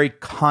a very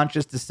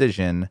conscious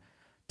decision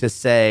to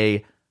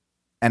say,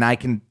 and I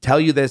can tell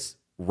you this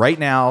right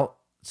now,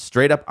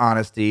 straight up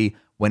honesty,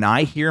 when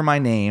I hear my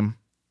name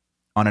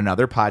on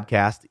another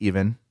podcast,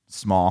 even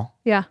small,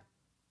 Yeah.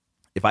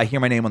 if I hear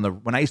my name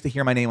when I used to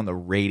hear my name on the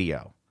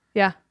radio,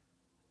 Yeah.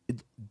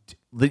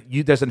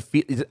 doesn't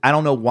feel, I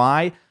don't know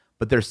why,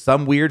 but there's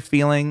some weird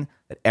feeling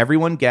that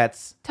everyone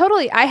gets.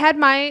 Totally.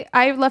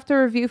 I left a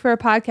review for a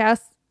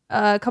podcast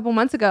a couple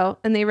months ago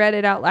and they read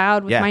it out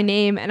loud with my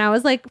name and I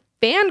was like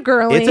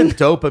fangirling. It's a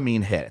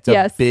dopamine hit. It's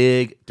Yes. a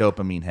big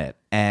dopamine hit.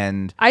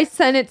 And I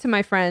sent it to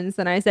my friends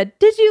and I said,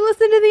 "Did you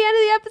listen to the end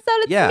of the episode?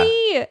 It's Yeah.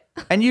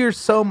 me." and you're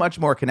so much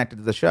more connected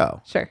to the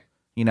show. Sure.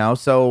 You know,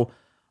 so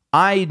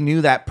I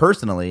knew that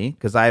personally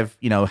because I've,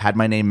 had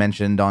my name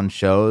mentioned on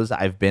shows.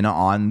 I've been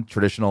on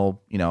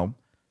traditional,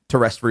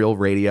 terrestrial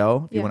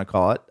radio, if you want to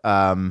call it.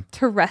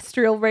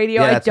 Terrestrial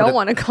radio. I that's what don't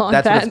want to call it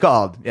that. That's what it's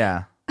called.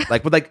 Yeah.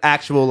 Like with like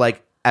actual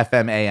like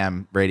FM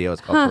AM radio,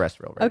 it's called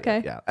terrestrial radio.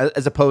 Okay. Yeah.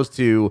 As opposed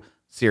to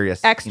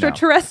Sirius.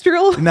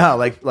 Extraterrestrial. No,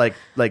 like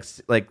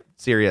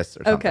Sirius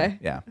or something. Okay.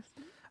 Yeah.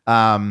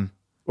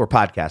 Or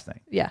podcasting.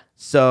 Yeah.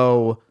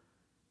 So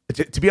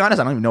to be honest,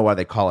 I don't even know why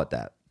they call it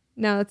that.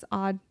 No, that's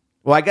odd.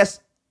 Well, I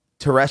guess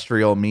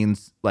terrestrial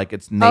means like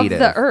it's native. Of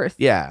the earth.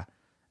 Yeah.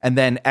 And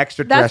then That's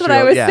extraterrestrial. what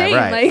I was yeah, saying,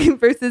 right. like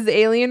versus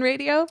alien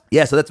radio.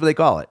 Yeah, so that's what they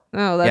call it.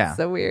 Oh, that's Yeah.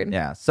 so weird.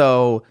 Yeah.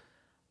 So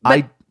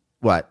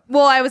what?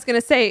 Well, I was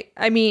gonna say,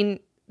 I mean,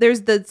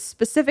 there's the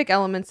specific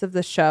elements of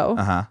the show,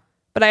 Uh-huh.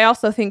 but I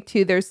also think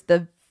too there's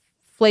the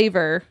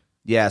flavor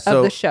Yeah. So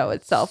of the show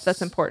itself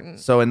that's important.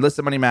 So in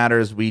Listen Money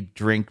Matters, we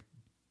drink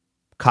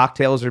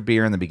cocktails or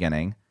beer in the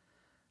beginning.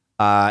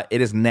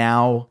 It is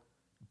now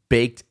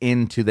baked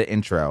into the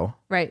intro,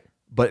 Right.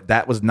 but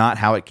that was not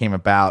how it came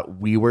about.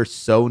 We were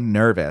so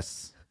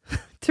nervous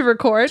To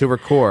record. to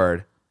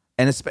record.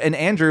 And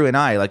Andrew and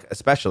I, like,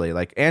 especially,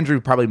 like, Andrew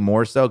probably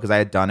more so because I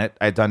had done it.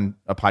 I had done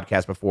a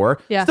podcast before.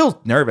 Yeah. Still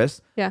nervous.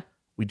 Yeah.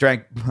 We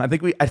drank, I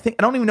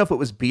don't even know if it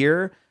was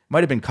beer. It might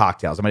have been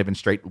cocktails. It might have been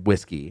straight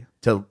whiskey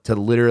to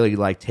literally,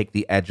 like, take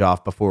the edge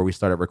off before we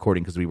started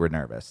recording because we were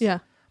nervous. Yeah.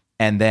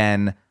 And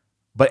then,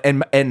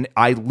 and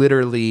I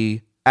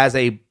literally, as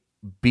a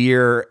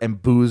beer and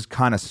booze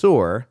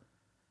connoisseur,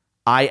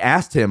 I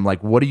asked him,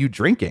 like, what are you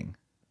drinking?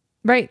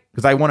 Right.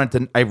 Because I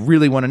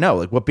really want to know,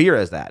 like, what beer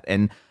is that?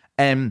 And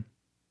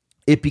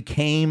it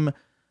became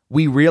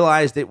we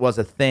realized it was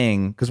a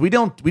thing because we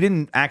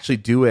didn't actually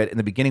do it in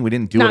the beginning. We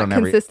didn't do Not it on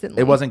every.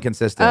 consistently. It wasn't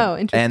consistent. Oh,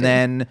 interesting. And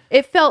then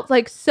it felt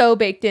like so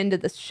baked into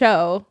the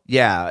show.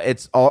 yeah,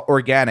 it's all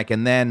organic.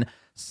 And then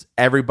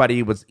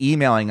everybody was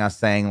emailing us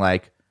saying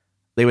like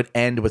they would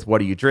end with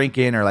 "What are you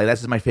drinking?" or like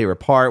 "This is my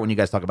favorite part when you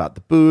guys talk about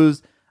the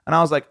booze." And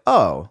I was like,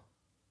 oh,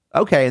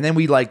 okay. And then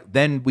we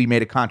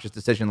made a conscious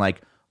decision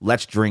like,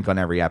 let's drink on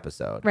every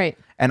episode. Right.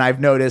 And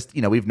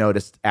we've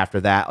noticed after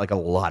that, like a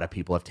lot of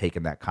people have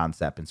taken that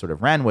concept and sort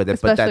of ran with it.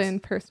 Especially but that's in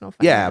personal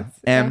yeah. finance.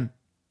 And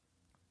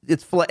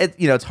it's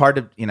hard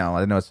to,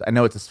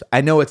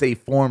 I know it's a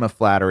form of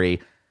flattery.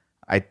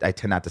 I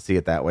tend not to see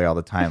it that way all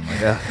the time.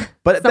 Like,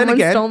 but Someone then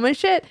again, stole my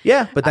shit.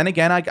 yeah. But then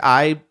again,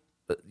 I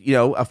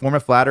a form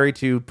of flattery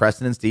to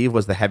Preston and Steve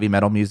was the heavy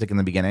metal music in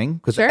the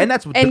beginning. Sure. And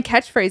that's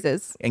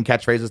catchphrases. And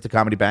catchphrases to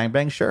Comedy Bang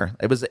Bang. Sure.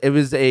 It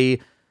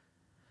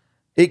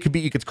could be,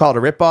 you could call it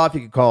a ripoff,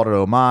 you could call it an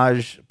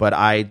homage, but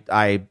I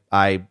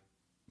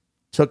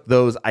took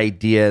those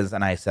ideas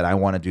and I said, I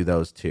want to do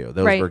those too.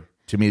 Those were,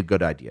 to me,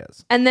 good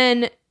ideas. And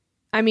then,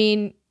 I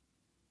mean,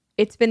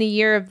 it's been a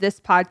year of this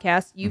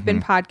podcast. You've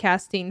been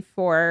podcasting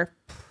for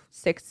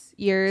 6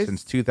 years.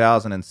 Since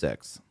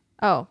 2006.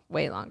 Oh,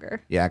 way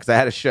longer. Yeah, because I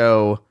had a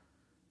show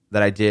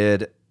that I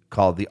did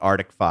called The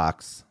Arctic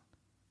Fox.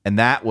 And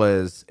that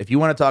was, if you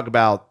want to talk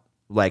about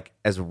like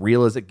as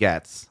real as it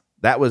gets,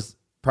 that was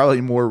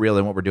probably more real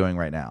than what we're doing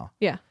right now.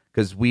 Yeah.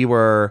 Because we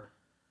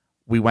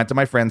went to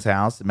my friend's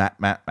house,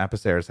 Matt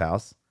Passer's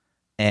house,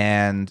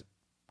 and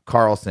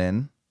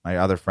Carlson, my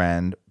other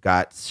friend,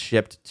 got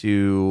shipped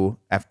to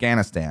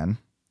Afghanistan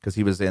because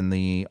he was in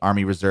the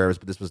Army Reserves,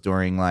 but this was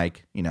during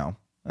like, and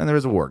there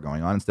was a war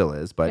going on and still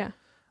is, but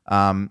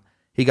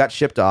he got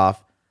shipped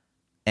off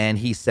and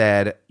he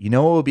said,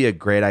 what would be a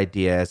great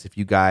idea is if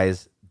you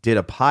guys did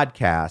a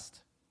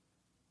podcast,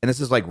 and this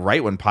is like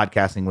right when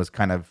podcasting was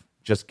kind of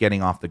just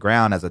getting off the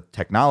ground as a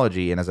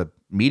technology and as a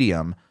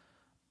medium.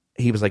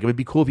 He was like, it would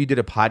be cool if you did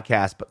a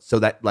podcast, but so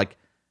that like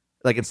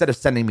instead of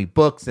sending me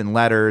books and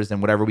letters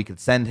and whatever we could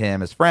send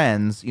him as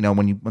friends,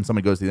 when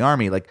somebody goes to the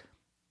Army, like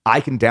I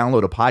can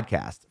download a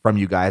podcast from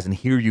you guys and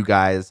hear you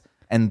guys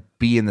and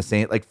be in the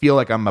same, like feel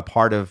like I'm a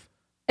part of.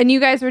 And you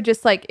guys were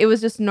just like, it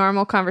was just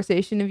normal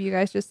conversation of you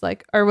guys just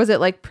like, or was it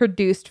like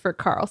produced for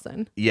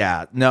Carlson?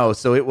 Yeah, no.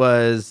 So it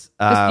was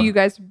just you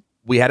guys.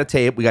 We had a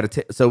tape.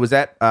 So it was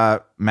at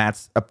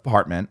Matt's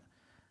apartment,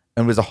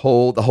 and it was the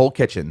whole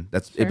kitchen.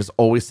 It was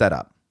always set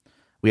up.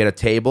 We had a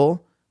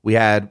table. We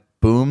had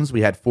booms.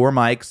 We had 4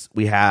 mics.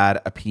 We had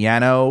a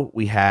piano.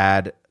 We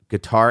had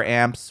guitar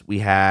amps. We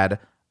had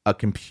a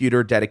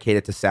computer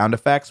dedicated to sound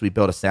effects. We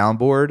built a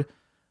soundboard.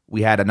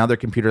 We had another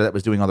computer that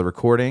was doing all the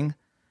recording,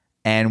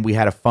 and we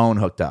had a phone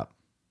hooked up.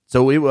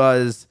 So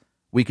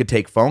we could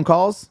take phone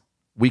calls.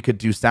 We could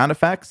do sound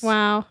effects.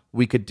 Wow.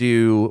 We could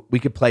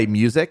play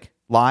music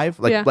live,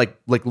 like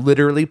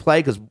literally play,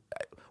 because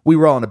we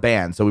were all in a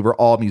band, so we were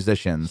all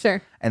musicians.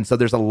 Sure. And so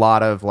there's a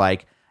lot of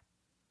like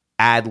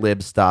ad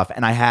lib stuff.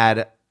 And I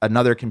had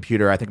another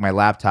computer, I think my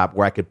laptop,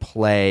 where I could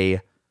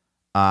play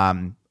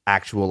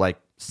actual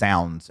like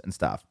sounds and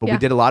stuff. But we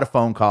did a lot of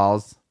phone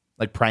calls,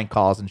 like prank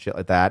calls and shit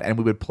like that. And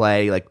we would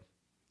play, like,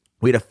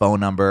 we had a phone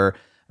number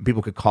and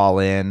people could call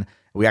in.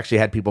 We actually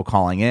had people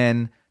calling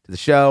in to the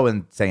show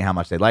and saying how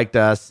much they liked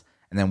us.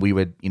 And then we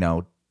would,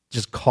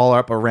 just call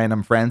up our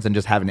random friends and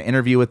just have an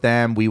interview with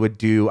them.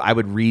 I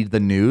would read the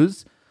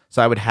news.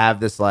 So I would have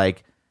this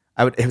like,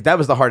 that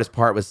was the hardest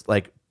part, was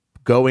like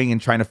going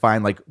and trying to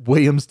find like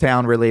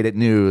Williamstown related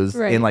news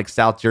in like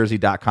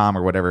southjersey.com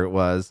or whatever it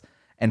was,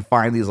 and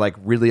find these like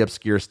really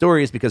obscure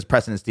stories, because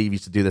Preston and Steve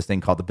used to do this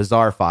thing called the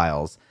Bizarre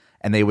Files.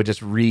 And they would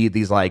just read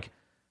these like,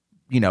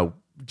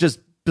 just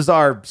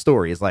bizarre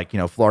stories, like,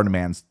 Florida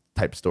Man's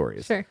type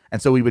stories. Sure.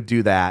 And so we would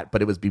do that,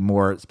 but it would be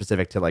more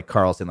specific to like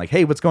Carlson, like,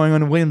 hey, what's going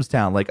on in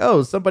Williamstown? Like,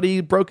 oh, somebody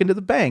broke into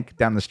the bank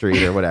down the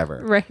street or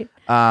whatever. Right.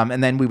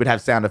 And then we would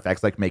have sound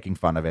effects, like making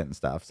fun of it and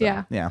stuff.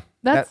 So, yeah.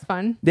 That's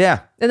fun.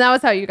 Yeah. And that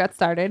was how you got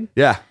started.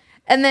 Yeah.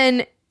 And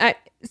then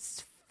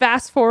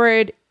fast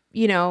forward,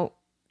 you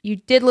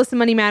did Listen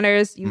Money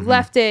Matters. You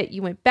left it.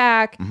 You went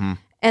back. Mm-hmm.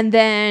 And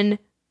then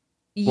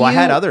I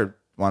had other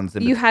ones.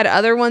 You had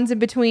other ones in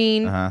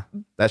between.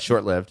 That's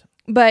short-lived.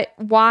 But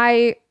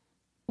why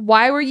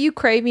were you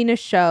craving a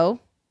show?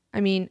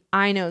 I mean,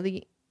 I know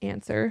the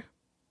answer.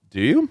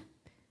 Do you?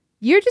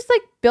 You're just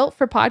like built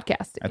for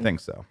podcasting. I think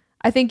so.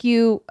 I think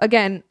you,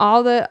 again,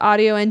 all the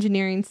audio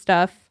engineering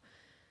stuff.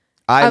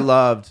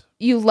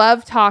 You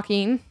love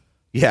talking.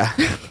 Yeah.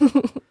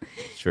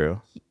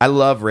 True. I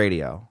love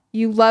radio.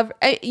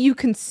 You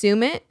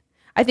consume it.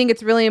 I think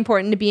it's really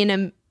important to be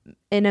in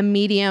a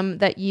medium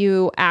that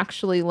you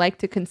actually like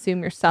to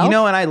consume yourself.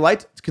 And I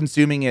liked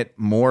consuming it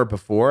more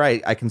before.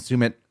 I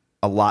consume it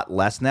a lot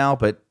less now,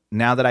 but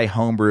now that I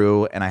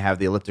homebrew and I have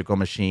the elliptical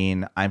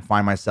machine, I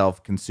find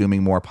myself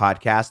consuming more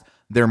podcasts.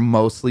 They're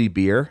mostly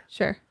beer.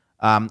 Sure.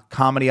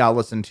 Comedy I'll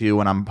listen to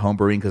when I'm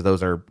homebrewing, because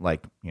those are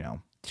like,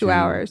 2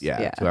 hours.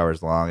 Yeah, 2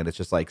 hours long, and it's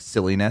just like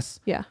silliness.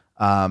 Yeah.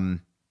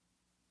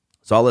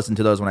 So I'll listen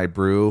to those when I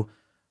brew.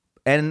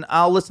 And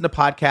I'll listen to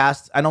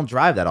podcasts. I don't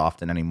drive that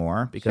often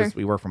anymore because Sure.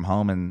 we work from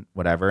home and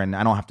whatever, and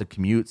I don't have to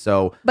commute.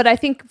 So But I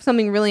think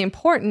something really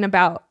important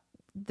about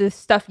the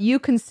stuff you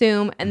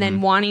consume and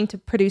then wanting to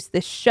produce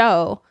this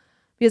show,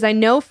 because I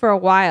know for a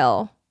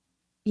while,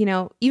 you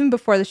know, even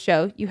before the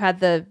show, you had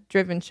the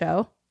Driven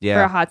show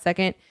for a hot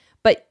second.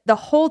 But the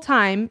whole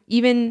time,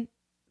 even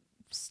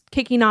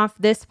kicking off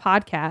this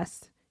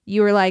podcast,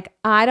 you were like,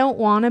 I don't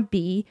want to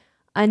be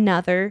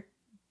another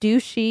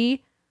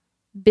douchey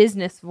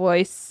business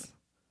voice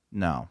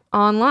no.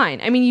 online.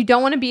 I mean, you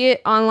don't want to be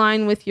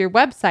online with your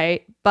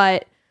website,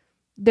 but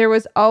there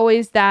was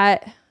always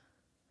that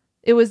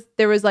there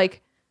was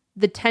like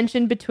the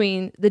tension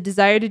between the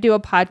desire to do a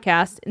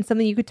podcast and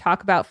something you could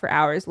talk about for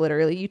hours.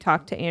 Literally, you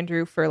talked to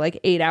Andrew for like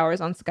 8 hours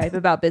on Skype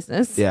about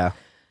business. Yeah.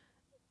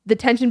 The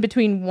tension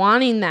between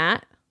wanting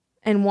that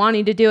and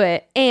wanting to do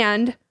it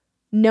and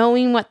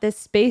knowing what this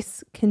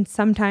space can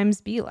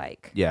sometimes be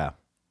like. Yeah.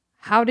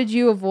 How did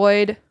you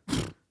avoid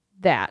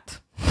that?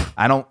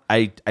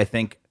 I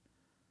think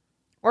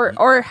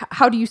Or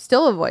how do you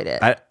still avoid it?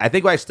 I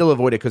think I still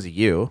avoid it because of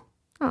you.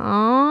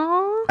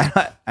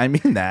 Aww. I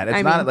mean that.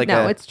 It's not like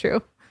no, it's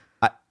true.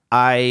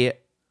 I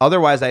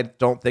otherwise I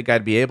don't think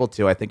I'd be able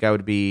to. I think I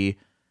would be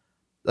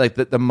like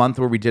the month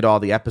where we did all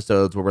the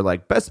episodes where we're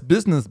like best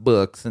business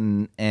books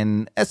and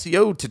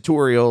SEO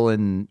tutorial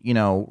and, you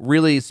know,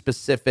 really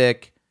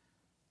specific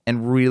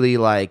and really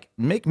like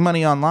make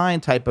money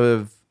online type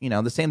of, you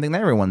know, the same thing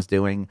that everyone's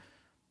doing.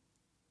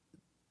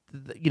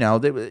 You know,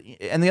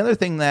 and the other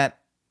thing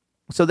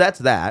so that's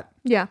that.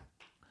 Yeah.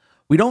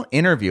 We don't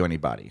interview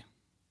anybody,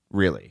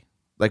 really.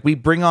 Like we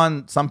bring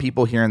on some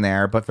people here and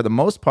there, but for the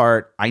most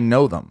part, I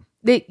know them.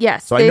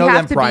 So I know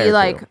have them to prior be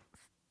like to.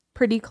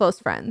 pretty close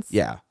friends.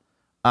 Yeah.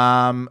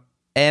 And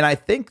I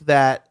think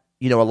that,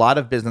 you know, a lot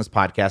of business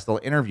podcasts, they'll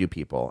interview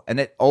people and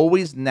it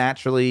always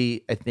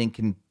naturally, I think,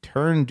 can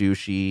turn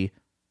douchey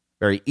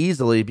very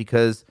easily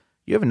because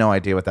you have no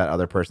idea what that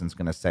other person's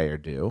going to say or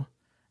do.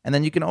 And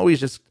then you can always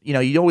just, you know,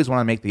 you always want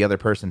to make the other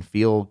person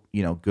feel,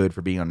 you know, good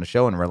for being on the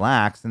show and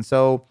relaxed. And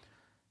so,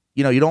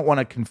 you know, you don't want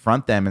to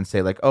confront them and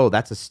say like, oh,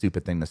 that's a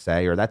stupid thing to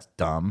say or that's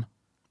dumb.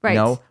 Right. You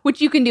know?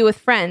 Which you can do with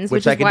friends.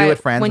 Which Which I is can why do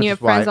with friends, when which you have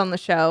is why- friends on the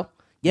show,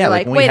 Yeah, you're like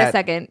like, when we wait a had-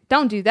 second,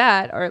 don't do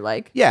that. Or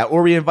like, Yeah,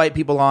 or we invite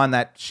people on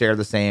that share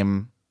the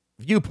same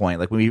viewpoint.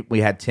 Like when we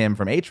had Tim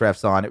from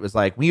Ahrefs on, it was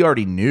like we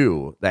already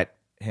knew that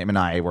him and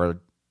I were,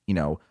 you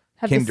know,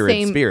 have kindred the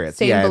same, spirits.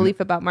 same Yeah, and- belief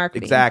about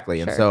marketing. Exactly.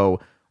 Sure. And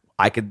so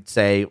I could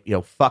say, you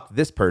know, fuck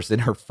this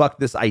person or fuck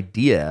this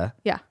idea.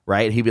 Yeah.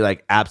 Right. He'd be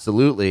like,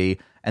 absolutely.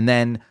 And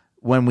then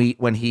when it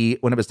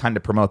was time to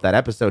promote that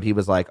episode, he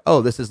was like,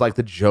 oh, this is like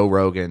the Joe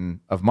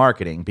Rogan of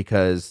marketing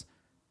because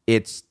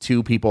it's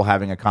two people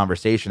having a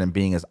conversation and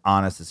being as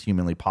honest as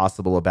humanly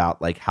possible about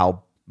like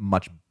how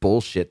much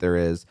bullshit there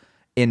is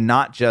in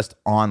not just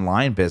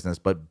online business,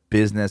 but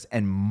business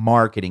and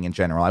marketing in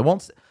general. I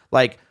won't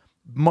like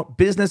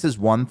business is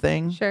one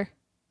thing. Sure.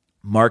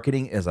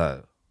 Marketing is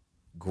a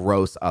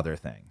gross other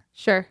thing.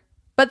 Sure.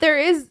 But there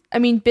is, I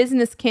mean,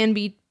 business can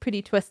be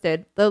pretty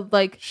twisted.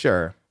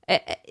 Sure.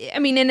 I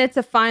mean, and it's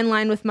a fine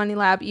line with Money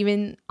Lab,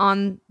 even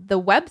on the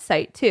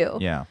website too.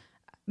 Yeah.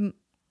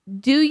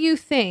 Do you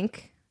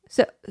think,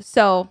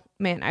 so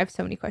man, I have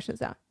so many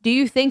questions now. Do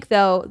you think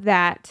though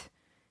that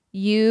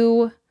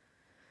you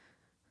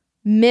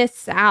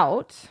miss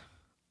out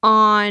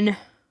on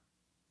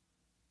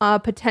a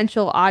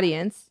potential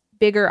audience,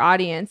 bigger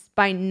audience,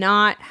 by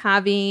not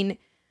having,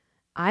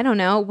 I don't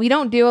know, we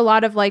don't do a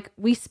lot of like,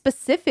 we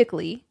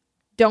specifically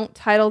don't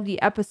title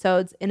the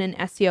episodes in an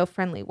SEO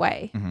friendly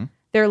way. Mm-hmm.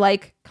 They're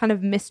like kind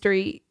of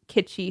mystery,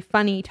 kitschy,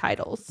 funny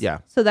titles. Yeah.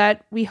 So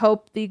that we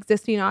hope the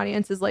existing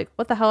audience is like,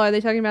 what the hell are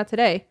they talking about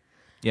today?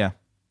 Yeah.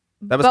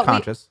 That was But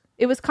conscious.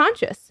 It was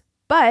conscious.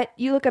 But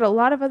you look at a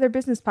lot of other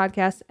business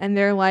podcasts and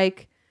they're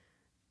like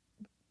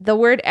the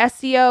word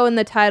SEO in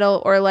the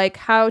title or like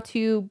how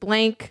to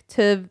blank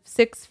to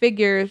 6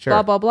 figures, Sure.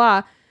 blah, blah,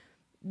 blah.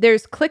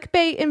 There's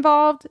clickbait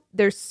involved.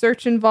 There's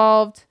search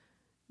involved.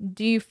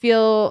 Do you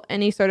feel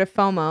any sort of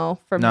FOMO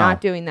from No. not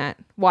doing that?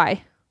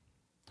 Why?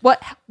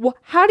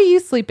 How do you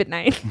sleep at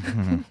night?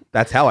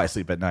 That's how I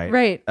sleep at night.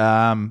 Right.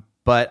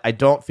 But I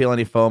don't feel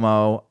any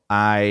FOMO.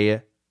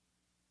 I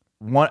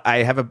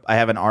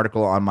have an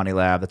article on Money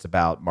Lab that's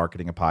about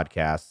marketing a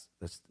podcast.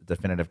 This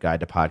definitive guide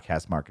to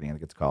podcast marketing, I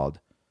think it's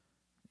called.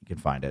 You can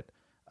find it.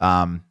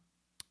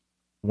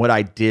 What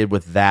I did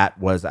with that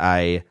was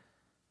it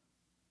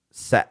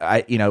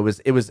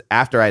was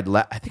after I'd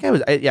left. I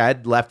think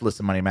I'd left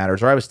Listen Money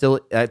Matters, or I was still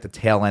at the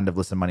tail end of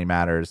Listen Money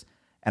Matters,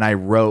 and I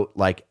wrote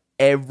like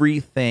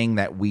everything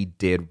that we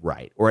did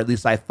right, or at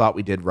least I thought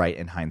we did right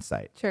in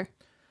hindsight. Sure.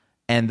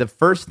 And the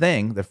first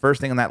thing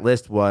on that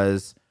list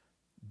was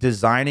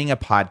designing a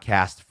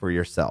podcast for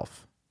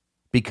yourself.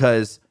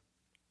 Because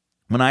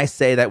when I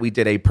say that we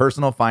did a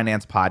personal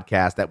finance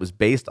podcast that was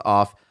based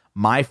off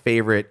my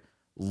favorite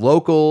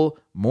local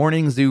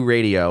morning zoo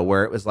radio,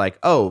 where it was like,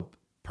 oh,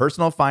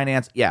 personal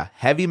finance, yeah,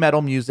 heavy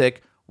metal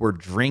music, we're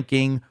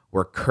drinking,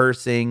 we're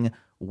cursing,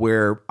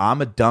 where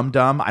I'm a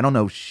dum-dum. I don't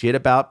know shit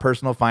about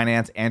personal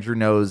finance. Andrew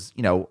knows,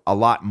 a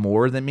lot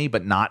more than me,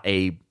 but not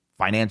a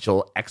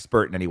financial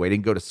expert in any way.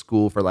 Didn't go to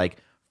school for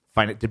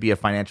to be a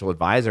financial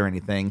advisor or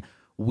anything.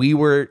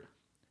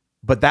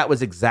 But that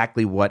was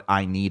exactly what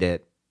I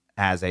needed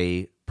as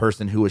a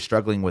person who was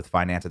struggling with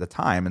finance at the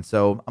time. And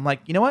so I'm like,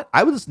 you know what?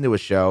 I would listen to a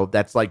show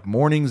that's like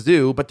Morning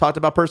Zoo, but talked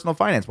about personal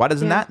finance. Why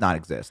doesn't that not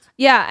exist?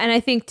 Yeah. And I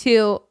think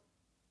too,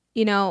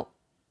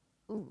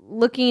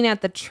 looking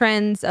at the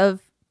trends of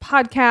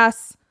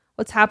podcasts,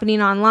 what's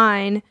happening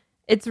online,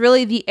 it's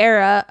really the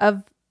era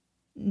of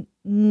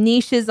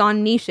niches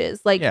on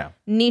niches,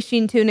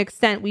 niching to an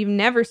extent we've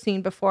never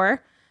seen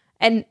before,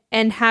 and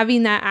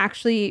having that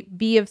actually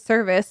be of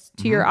service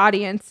to your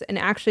audience, and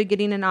actually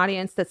getting an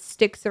audience that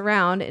sticks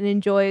around and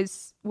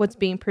enjoys what's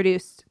being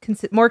produced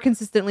more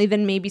consistently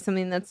than maybe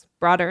something that's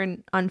broader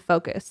and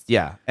unfocused.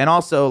 Yeah. And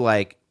also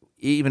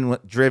even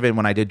with Driven,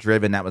 when I did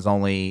Driven, that was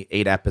only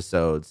 8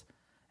 episodes.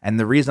 And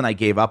the reason I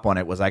gave up on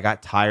it was I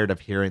got tired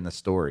of hearing the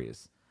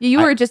stories.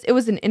 It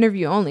was an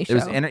interview only show.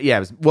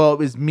 It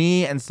was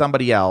me and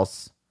somebody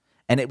else.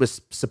 And it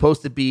was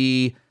supposed to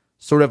be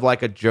sort of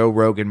like a Joe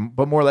Rogan,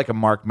 but more like a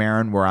Mark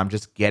Maron, where I'm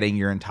just getting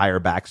your entire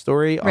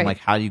backstory on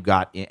how you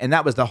got in. And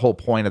that was the whole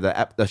point of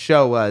the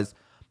show. Was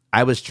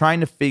I was trying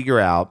to figure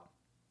out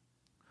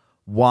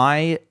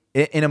why,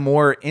 in a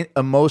more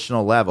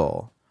emotional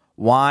level,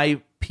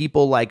 why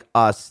people like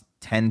us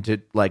tend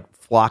to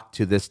flock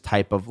to this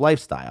type of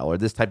lifestyle, or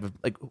this type of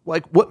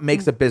what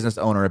makes a business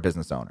owner a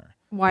business owner.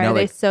 Why are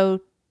they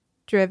so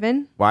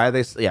driven? Why are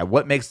they? Yeah.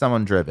 What makes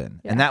someone driven?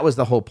 Yeah. And that was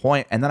the whole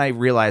point. And then I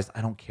realized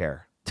I don't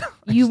care.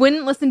 You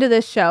wouldn't listen to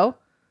this show?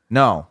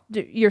 No.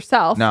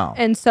 Yourself? No.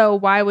 And so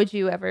why would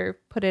you ever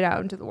put it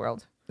out into the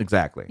world?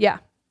 Exactly. Yeah.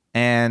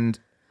 And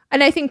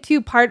I think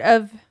too, part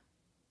of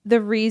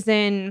the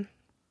reason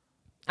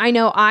I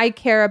know I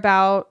care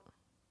about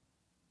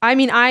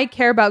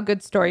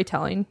good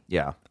storytelling.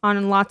 Yeah.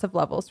 On lots of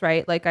levels,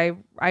 right? Like I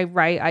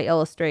write, I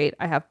illustrate,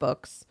 I have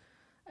books.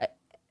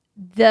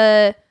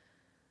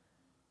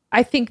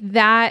 I think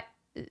that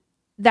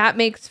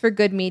makes for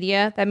good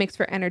media. That makes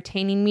for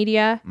entertaining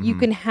media. Mm-hmm. You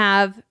can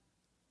have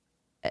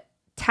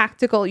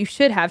you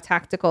should have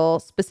tactical,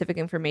 specific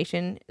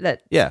information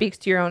that speaks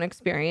to your own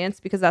experience,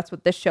 because that's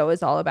what this show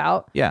is all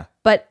about. Yeah.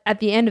 But at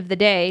the end of the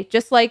day,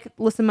 just like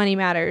Listen Money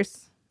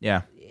Matters.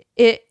 Yeah.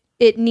 It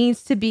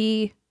needs to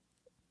be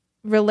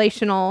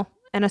relational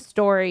and a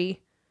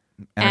story.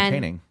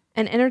 Entertaining.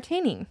 And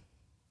entertaining.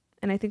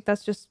 And I think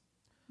that's just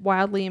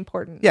wildly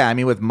important. Yeah. I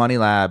mean, with Money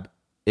Lab,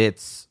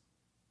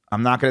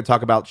 I'm not going to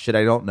talk about shit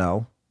I don't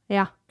know.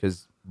 Yeah.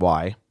 Because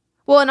why?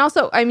 Well, and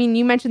also, I mean,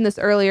 you mentioned this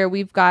earlier.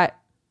 We've got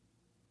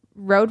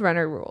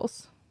Roadrunner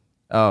rules.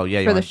 Oh,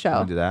 yeah. For the show. You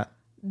want to do that?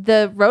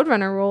 The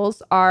Roadrunner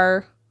rules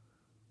are,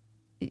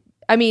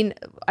 I mean,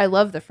 I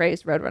love the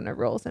phrase Roadrunner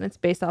rules, and it's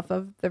based off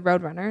of the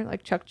Roadrunner,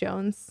 like Chuck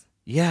Jones.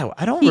 Yeah.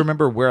 I don't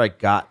remember where I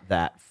got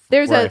that.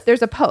 There's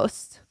a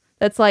post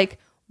that's like,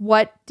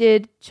 what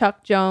did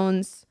Chuck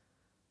Jones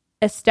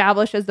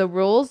establish as the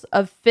rules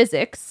of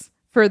physics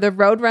for the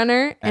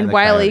Roadrunner and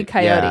Wile E.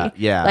 Coyote?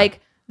 Yeah. Like,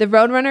 the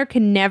Roadrunner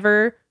can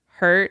never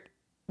hurt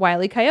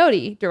Wile E.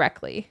 Coyote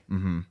directly.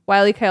 Mm-hmm.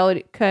 Wile E.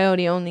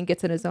 Coyote only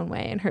gets in his own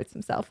way and hurts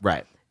himself.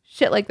 Right.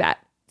 Shit like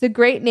that. It's a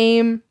great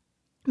name.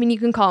 I mean, you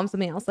can call him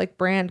something else like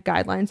brand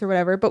guidelines or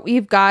whatever, but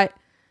we've got,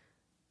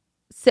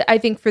 I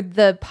think for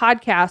the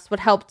podcast, what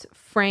helped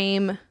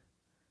frame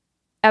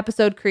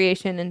episode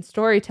creation and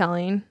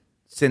storytelling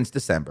since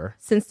December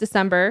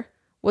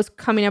was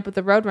coming up with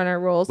the Roadrunner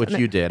rules. Which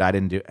you did. I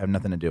didn't have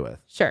nothing to do with.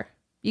 Sure.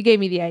 You gave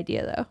me the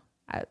idea though.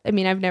 I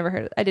mean,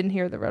 I didn't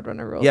hear the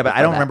Roadrunner rules. Yeah, but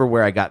I don't remember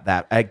where I got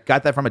that. I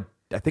got that from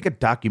I think a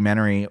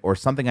documentary or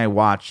something I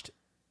watched,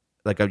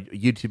 like a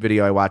YouTube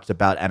video I watched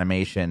about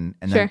animation,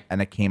 and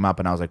then it came up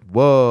and I was like,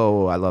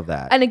 whoa, I love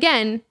that. And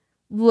again,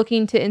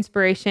 looking to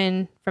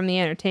inspiration from the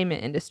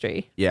entertainment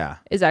industry. Yeah.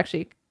 Is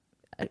actually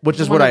which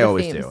is what I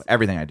always do.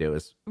 Everything I do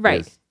is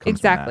right.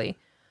 Exactly.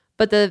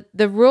 But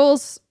the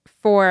rules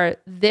for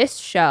this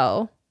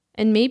show,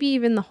 and maybe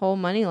even the whole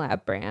Money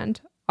Lab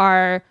brand,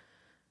 are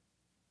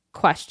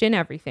question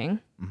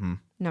everything. Mm-hmm.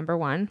 Number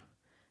 1.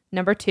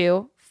 Number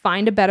 2,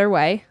 find a better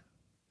way.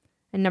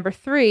 And number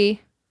 3,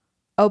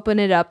 open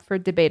it up for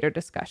debate or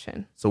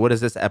discussion. So what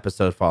does this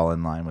episode fall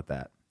in line with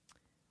that?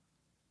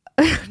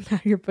 Now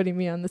you're putting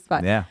me on the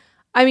spot. Yeah.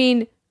 I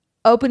mean,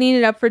 opening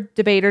it up for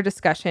debate or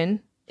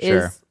discussion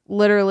is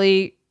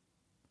literally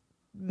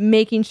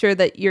making sure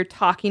that you're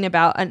talking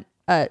about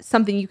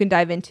something you can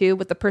dive into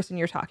with the person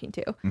you're talking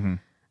to. Mm-hmm.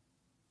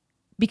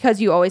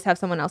 Because you always have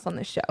someone else on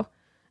this show.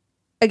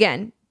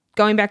 Again,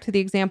 going back to the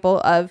example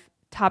of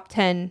top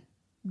 10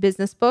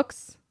 business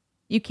books,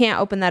 you can't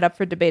open that up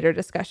for debate or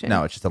discussion.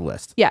 No, it's just a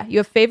list. Yeah, you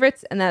have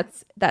favorites and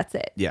that's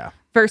it. Yeah.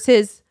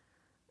 Versus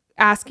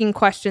asking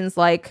questions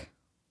like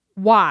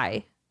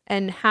why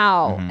and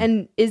how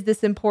and is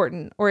this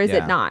important or is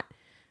it not?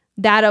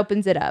 That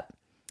opens it up.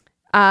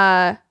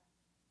 I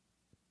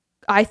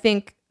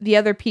think the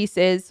other piece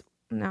is,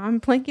 now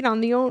I'm blanking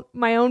on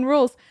my own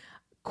rules.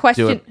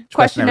 Question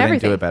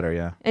everything. Do it better,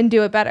 yeah. And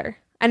do it better.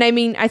 And I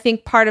mean, I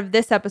think part of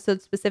this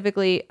episode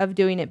specifically of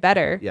doing it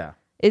better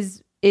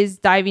is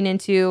diving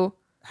into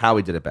how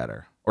we did it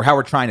better or how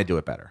we're trying to do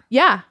it better.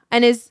 Yeah.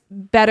 And is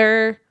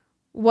better,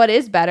 what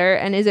is better,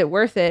 and is it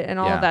worth it, and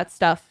all of that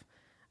stuff.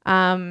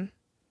 And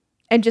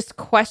just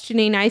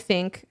questioning, I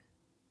think,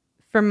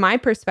 from my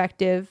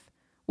perspective,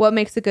 what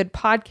makes a good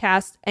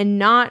podcast, and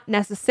not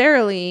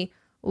necessarily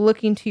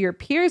looking to your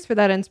peers for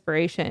that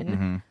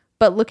inspiration,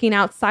 but looking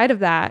outside of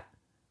that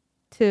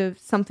to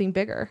something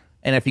bigger.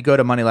 And if you go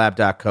to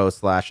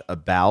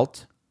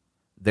moneylab.co/about,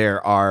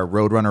 there are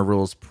Roadrunner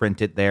rules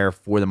printed there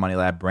for the Money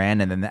Lab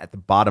brand. And then at the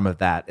bottom of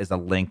that is a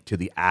link to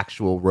the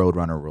actual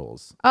Roadrunner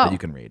rules that you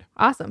can read.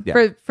 Awesome.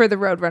 Yeah. For the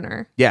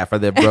Roadrunner. Yeah, for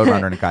the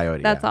Roadrunner and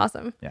Coyote. That's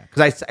awesome. Yeah,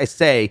 because I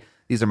say,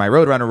 these are my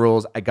Roadrunner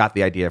rules. I got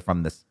the idea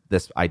from this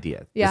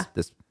idea,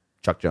 this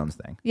Chuck Jones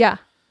thing. Yeah.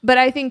 But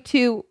I think,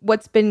 too,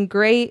 what's been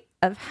great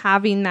of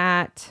having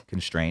that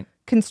constraint,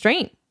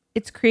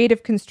 it's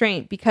creative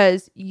constraint,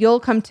 because you'll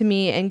come to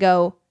me and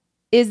go,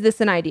 is this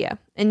an idea?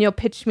 And you'll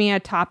pitch me a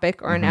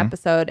topic or an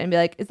episode and be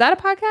like, is that a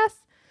podcast?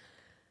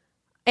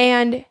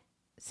 And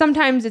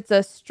sometimes it's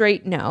a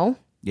straight no.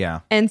 Yeah.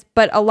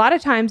 But a lot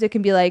of times it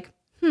can be like,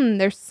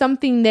 there's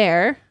something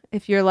there.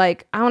 If you're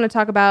like, I want to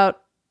talk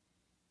about,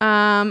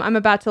 I'm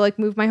about to like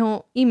move my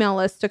whole email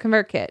list to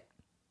ConvertKit.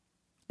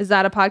 Is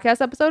that a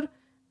podcast episode?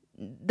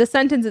 The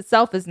sentence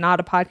itself is not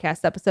a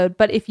podcast episode,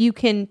 but if you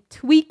can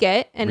tweak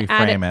it and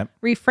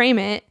reframe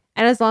it,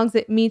 and as long as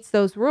it meets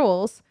those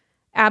rules,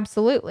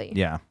 absolutely.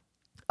 Yeah.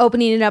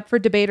 Opening it up for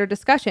debate or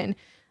discussion,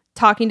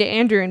 talking to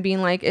Andrew and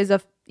being like, is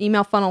a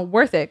email funnel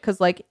worth it? Because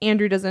like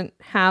Andrew doesn't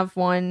have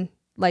one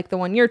like the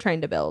one you're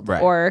trying to build,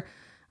 or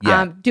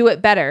do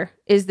it better.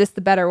 Is this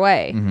the better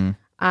way?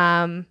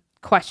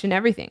 Question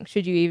everything.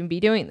 Should you even be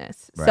doing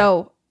this? Right.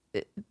 So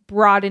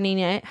broadening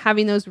it,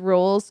 having those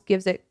rules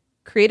gives it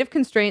creative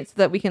constraints so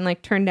that we can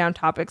like turn down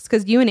topics.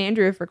 Because you and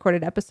Andrew have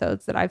recorded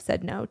episodes that I've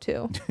said no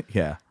to.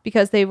 Yeah.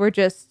 Because they were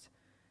just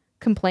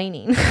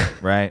complaining.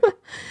 Right.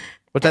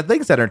 Which I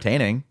think is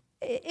entertaining.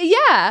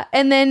 Yeah.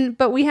 And then,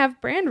 but we have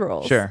brand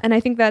rules. Sure. And I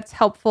think that's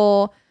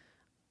helpful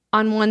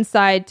on one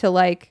side to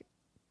like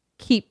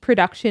keep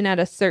production at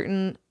a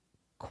certain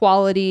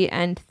quality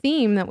and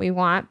theme that we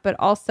want, but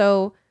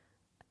also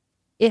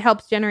it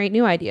helps generate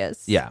new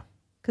ideas. Yeah.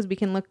 Because we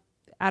can look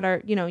at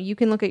our, you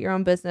can look at your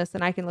own business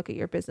and I can look at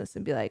your business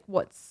and be like,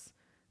 what's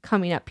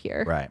coming up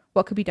here? Right.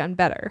 What could be done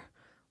better?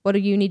 What do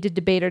you need to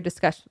debate or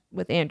discuss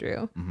with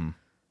Andrew?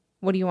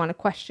 What do you want to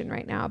question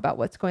right now about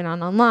what's going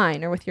on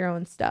online or with your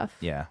own stuff?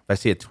 Yeah. If I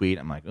see a tweet,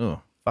 I'm like, oh,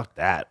 fuck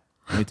that.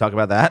 Can we talk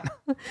about that?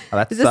 Oh,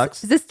 that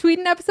sucks. Is this tweet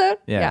an episode?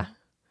 Yeah.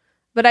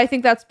 But I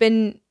think that's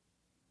been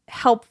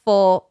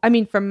helpful. I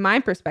mean, from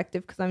my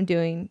perspective, because I'm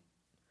doing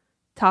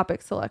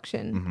topic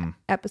selection,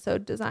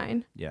 episode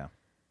design. Yeah.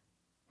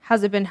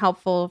 Has it been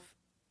helpful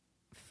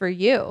for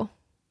you?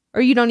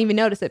 Or you don't even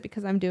notice it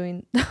because I'm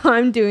doing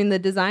the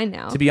design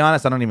now. To be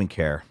honest, I don't even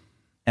care.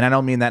 And I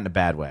don't mean that in a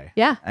bad way.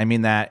 Yeah. I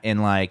mean that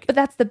in like... But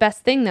that's the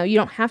best thing, though. You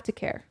don't have to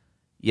care.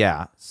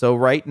 Yeah. So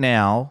right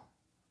now,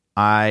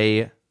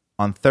 we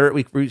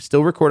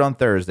still record on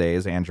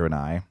Thursdays, Andrew and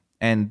I.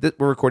 And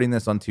we're recording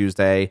this on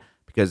Tuesday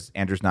because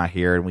Andrew's not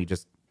here. And we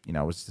just,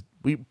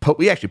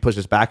 we actually pushed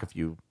this back a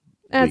few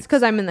That's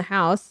because I'm in the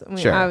house.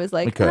 Sure, I was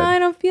like, I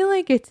don't feel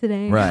like it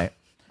today. Right.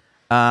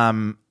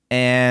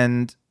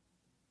 And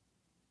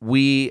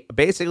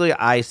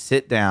I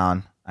sit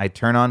down, I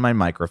turn on my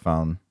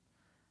microphone,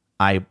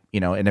 and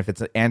if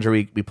it's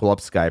Andrew, we pull up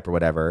Skype or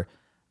whatever.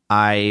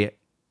 I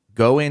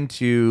go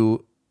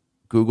into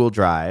Google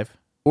Drive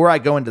or I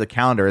go into the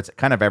calendar. It's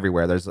kind of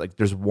everywhere.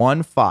 There's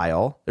one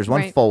file, there's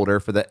one folder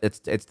for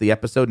it's the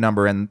episode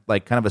number and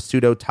like kind of a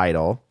pseudo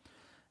title.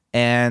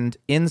 And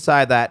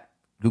inside that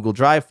Google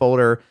Drive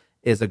folder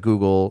is a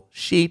Google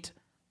Sheet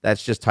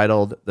that's just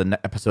titled the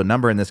episode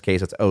number. In this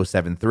case, it's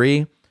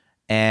 073.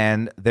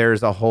 And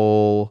there's a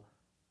whole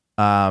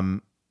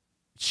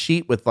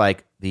sheet with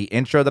like the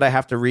intro that I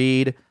have to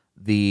read,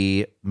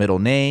 the middle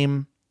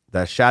name,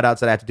 the shout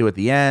outs that I have to do at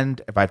the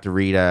end. If I have to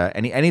read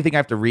anything I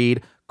have to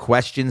read,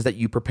 questions that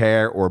you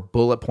prepare or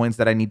bullet points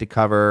that I need to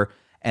cover.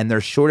 And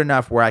they're short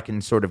enough where I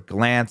can sort of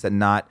glance and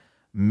not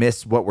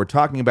miss what we're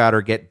talking about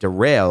or get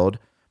derailed.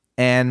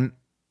 And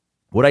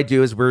what I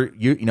do is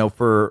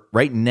for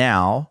right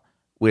now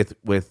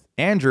with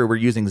Andrew, we're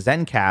using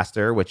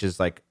Zencastr, which is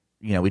like,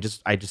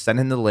 I just send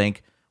him the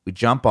link. We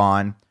jump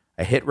on,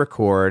 I hit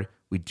record,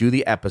 we do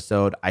the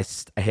episode, I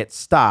hit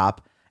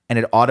stop, and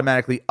it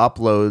automatically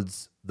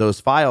uploads those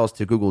files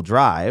to Google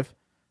Drive,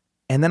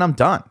 and then I'm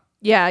done.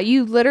 Yeah,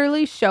 you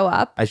literally show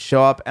up. I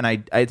show up,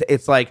 and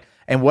it's like,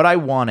 and what I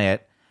want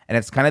it, and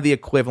it's kind of the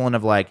equivalent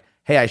of like,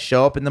 hey, I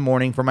show up in the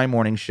morning for my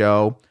morning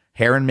show,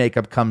 hair and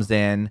makeup comes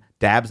in,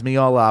 dabs me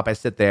all up, I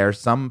sit there,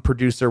 some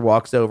producer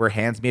walks over,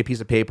 hands me a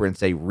piece of paper and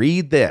say,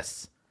 read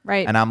this.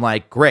 Right. And I'm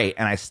like, great.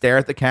 And I stare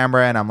at the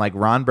camera and I'm like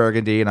Ron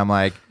Burgundy and I'm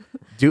like,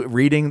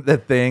 reading the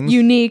things.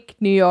 Unique,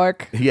 New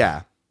York.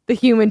 Yeah. The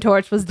Human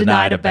Torch was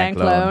denied a bank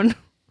loan.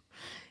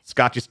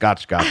 Scotch,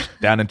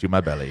 down into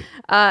my belly.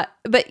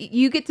 But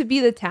you get to be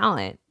the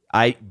talent.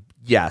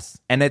 Yes.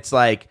 And it's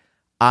like,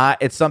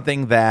 it's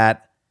something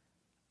that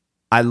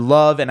I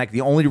love, and like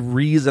the only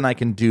reason I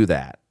can do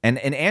that. And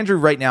Andrew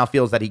right now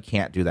feels that he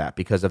can't do that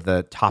because of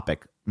the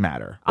topic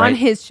matter. Right? On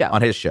his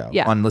show.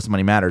 Yeah. On Listen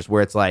Money Matters,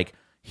 where it's like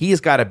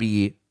he's got to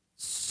be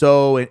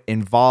so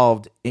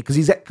involved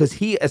because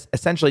he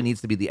essentially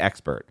needs to be the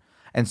expert.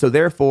 And so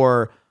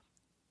therefore,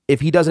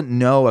 if he doesn't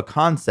know a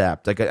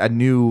concept, like a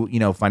new,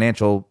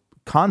 financial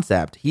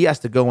concept, he has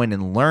to go in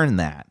and learn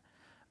that.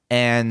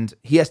 And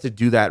he has to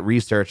do that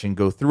research and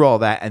go through all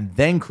that and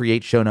then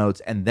create show notes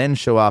and then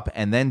show up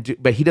and then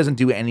but he doesn't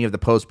do any of the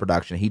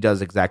post-production. He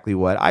does exactly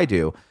what I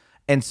do.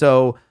 And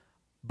so,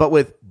 but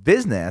with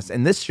business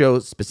and this show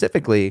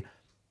specifically,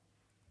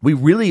 we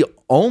really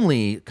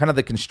only kind of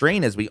the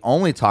constraint is we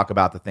only talk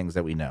about the things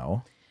that we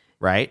know,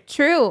 right?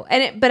 True.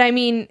 But I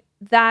mean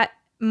that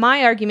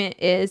my argument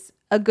is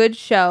a good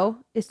show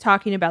is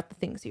talking about the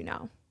things you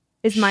know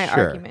is my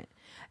argument.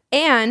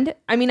 And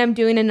I mean, I'm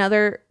doing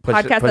another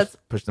podcast.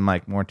 Push the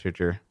mic more to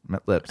your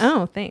lips.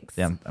 Oh, thanks.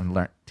 Yeah,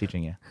 I'm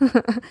teaching you.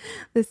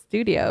 The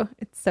studio,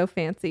 it's so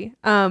fancy.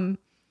 I'm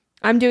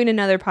doing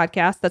another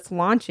podcast that's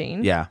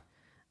launching. Yeah.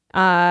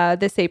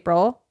 This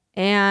April,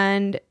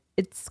 and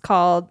it's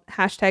called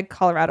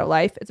 #Colorado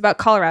Life. It's about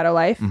Colorado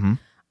life. Mm-hmm.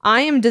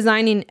 I am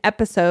designing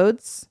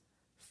episodes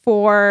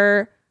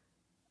for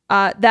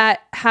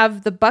that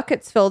have the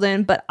buckets filled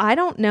in, but I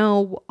don't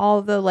know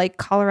all the like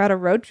Colorado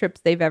road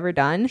trips they've ever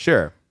done.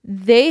 Sure.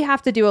 They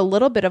have to do a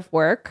little bit of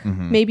work,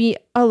 mm-hmm. maybe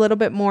a little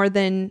bit more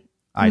than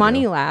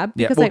Money Lab.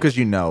 Yeah, because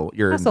you're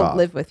I also involved.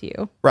 live with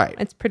you. Right.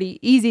 It's pretty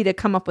easy to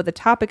come up with a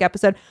topic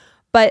episode,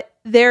 but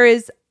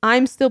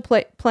I'm still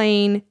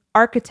playing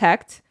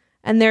architect,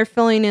 and they're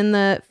filling in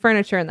the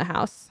furniture in the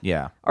house.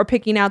 Yeah. Or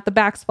picking out the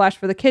backsplash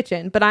for the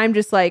kitchen. But I'm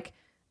just like,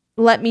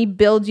 let me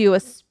build you a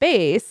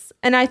space.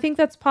 And I think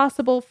that's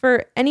possible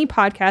for any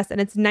podcast.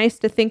 And it's nice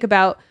to think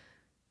about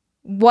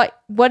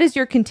what is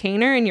your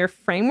container and your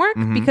framework,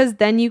 mm-hmm. because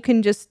then you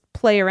can just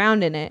play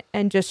around in it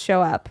and just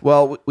show up.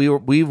 Well,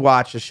 we've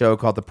watched a show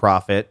called The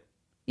Profit.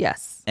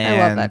 Yes. I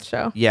love that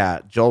show. Yeah.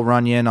 Joel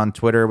Runyon on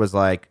Twitter was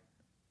like,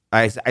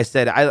 I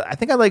said, I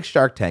think I like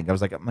Shark Tank. I'm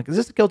like, is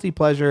this a guilty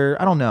pleasure?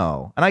 I don't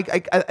know. And I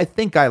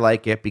think I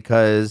like it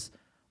because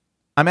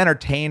I'm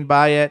entertained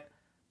by it,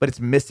 but it's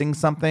missing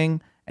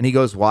something. And he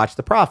goes, watch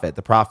The Profit.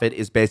 The Profit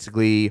is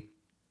basically,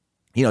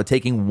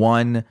 taking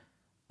one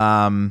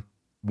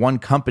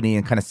company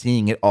and kind of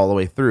seeing it all the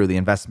way through, the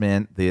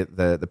investment,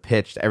 the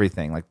pitch,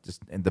 everything, like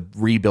just the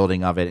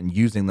rebuilding of it and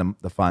using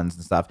the funds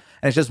and stuff.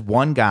 And it's just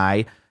one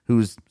guy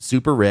who's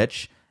super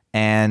rich,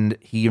 and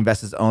he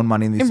invests his own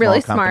money in these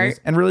small companies.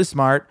 And really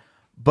smart.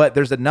 But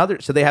there's another,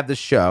 so they have this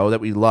show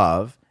that we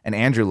love and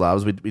Andrew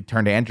loves. We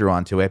turned Andrew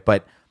onto it,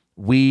 but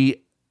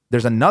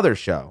there's another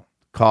show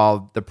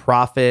called The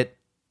Profit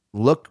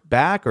Look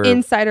Back or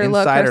Insider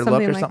Look or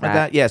something like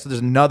that. Yeah. So there's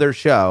another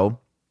show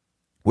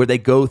where they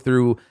go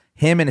through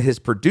him and his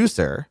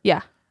producer.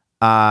 Yeah.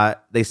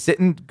 They sit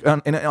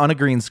on a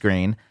green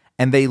screen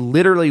and they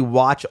literally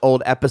watch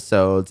old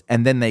episodes,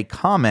 and then they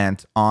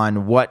comment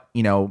on what,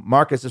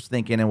 Marcus is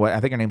thinking and what, I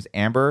think her name's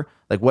Amber,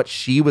 like what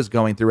she was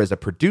going through as a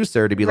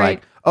producer to be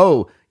like,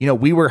 oh,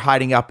 we were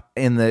hiding up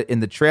in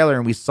the trailer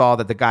and we saw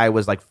that the guy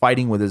was like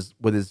fighting with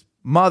his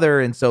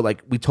mother. And so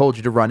like, we told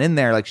you to run in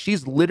there. Like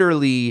she's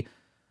literally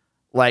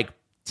like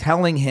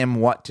telling him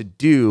what to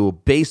do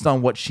based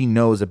on what she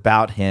knows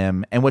about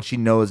him and what she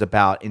knows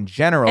about in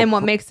general. And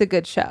what makes a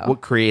good show.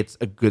 What creates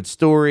a good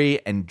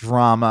story and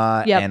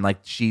drama. Yep. And like,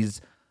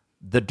 she's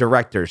the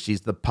director.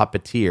 She's the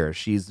puppeteer.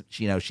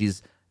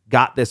 She's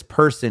got this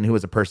person who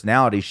is a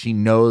personality. She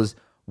knows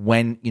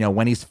when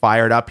he's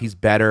fired up, he's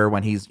better,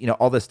 when he's,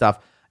 all this stuff.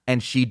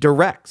 And she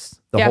directs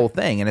the whole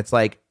thing. And it's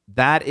like,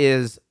 that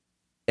is,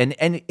 and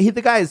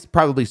the guy is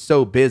probably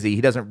so busy.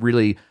 He doesn't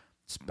really,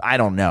 I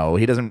don't know.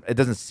 It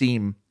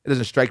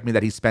doesn't strike me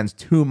that he spends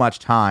too much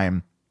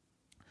time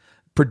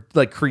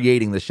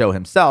creating the show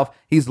himself.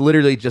 He's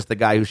literally just the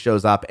guy who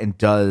shows up and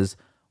does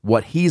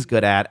what he's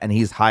good at. And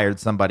he's hired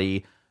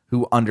somebody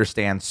who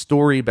understands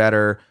story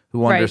better,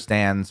 who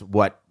understands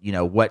what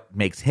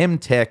makes him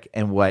tick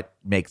and what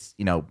makes,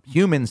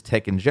 humans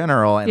tick in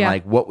general. And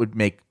like what would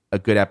make a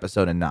good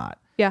episode and not.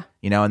 Yeah.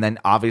 And then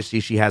obviously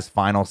she has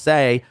final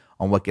say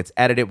on what gets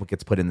edited, what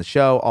gets put in the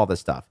show, all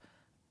this stuff.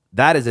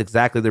 That is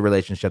exactly the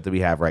relationship that we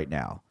have right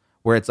now,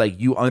 where it's like,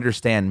 you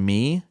understand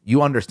me,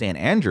 you understand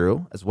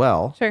Andrew as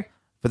well. Sure.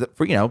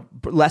 For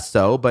less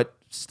so, but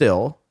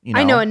still,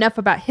 I know enough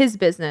about his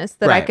business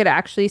that I could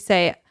actually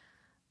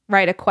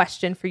write a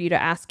question for you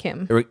to ask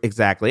him.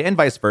 Exactly. And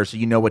vice versa.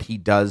 You know what he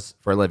does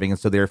for a living. And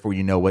so therefore,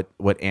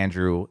 what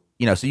Andrew,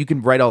 so you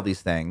can write all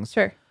these things.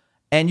 Sure.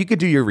 And you could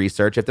do your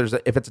research. If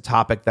it's a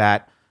topic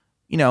that,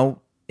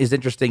 is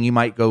interesting, you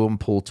might go and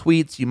pull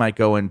tweets. You might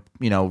go and,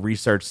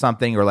 research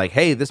something, or like,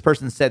 hey, this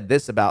person said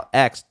this about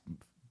X,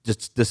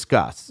 just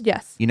discuss.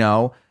 Yes.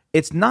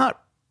 It's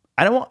not,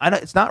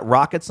 it's not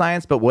rocket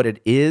science, but what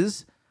it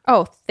is.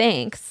 Oh,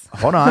 thanks.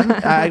 Hold on.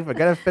 I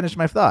got to finish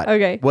my thought.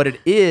 Okay. What it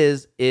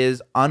is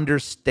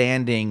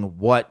understanding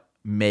what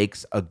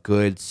makes a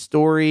good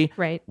story,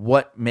 Right.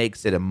 what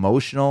makes it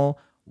emotional,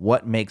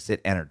 what makes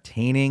it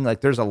entertaining.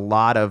 Like there's a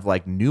lot of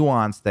like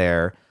nuance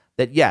there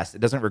that, yes, it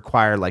doesn't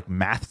require like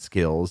math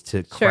skills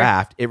to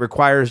craft. It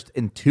requires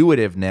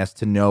intuitiveness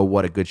to know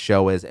what a good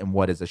show is and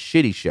what is a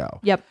shitty show.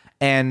 Yep.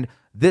 And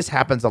this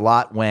happens a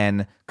lot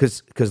when,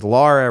 because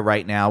Laura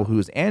right now,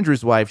 who's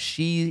Andrew's wife,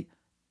 she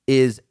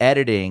is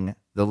editing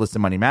the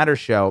Listen Money Matters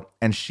show,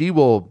 and she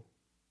will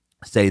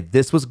say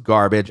this was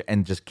garbage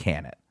and just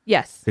can it.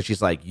 Yes. Because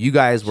she's like, you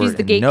guys were She's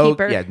the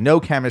gatekeeper. no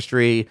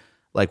chemistry,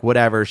 like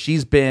whatever.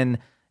 She's been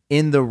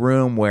in the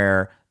room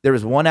where there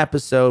was one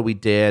episode we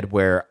did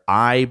where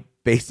I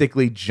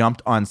basically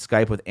jumped on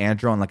Skype with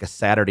Andrew on like a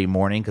Saturday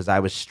morning because I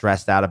was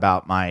stressed out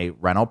about my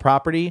rental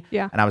property.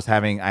 Yeah. And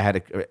I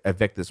had to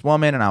evict this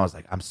woman, and I was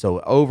like, I'm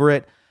so over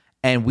it.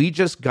 And we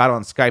just got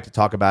on Skype to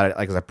talk about it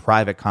like as a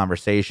private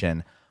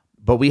conversation,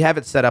 but we have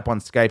it set up on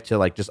Skype to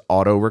like just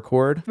auto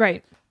record.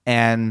 Right.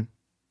 And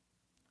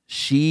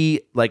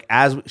she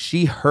as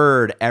she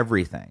heard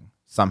everything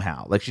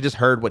somehow, like she just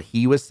heard what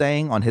he was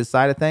saying on his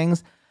side of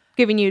things,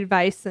 Giving you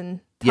advice and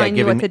telling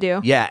you what to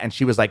do. Yeah. And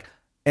she was like,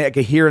 I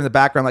could hear in the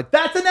background, like,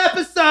 that's an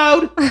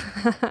episode.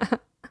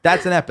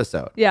 That's an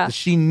episode. Yeah.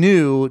 She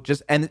knew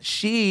and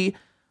she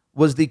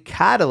was the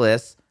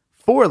catalyst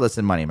for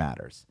Listen Money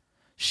Matters.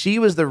 She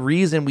was the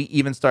reason we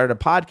even started a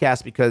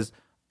podcast, because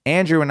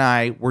Andrew and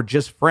I were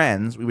just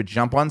friends. We would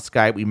jump on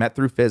Skype. We met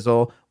through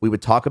Fizzle. We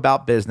would talk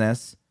about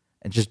business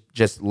and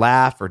just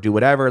laugh or do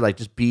whatever, like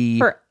just be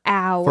For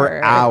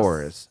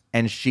hours.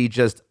 And she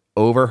just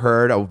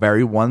overheard a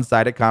very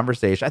one-sided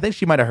conversation. I think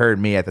she might have heard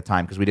me at the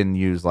time because we didn't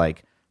use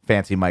like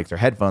fancy mics or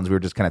headphones. We were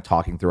just kind of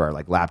talking through our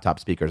like laptop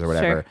speakers or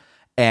whatever. Sure.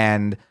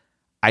 And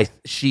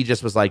she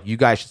just was like, you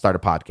guys should start a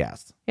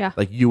podcast. Yeah.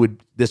 Like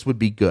this would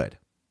be good.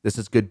 This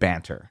is good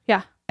banter.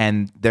 Yeah.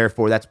 And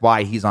therefore that's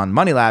why he's on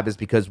Money Lab, is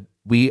because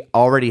we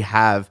already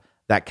have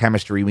that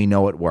chemistry. We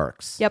know it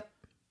works. Yep.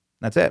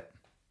 That's it.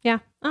 Yeah.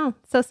 Oh,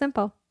 so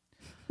simple.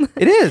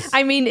 It is.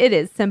 I mean, it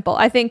is simple.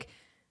 I think,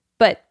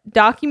 but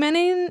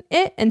documenting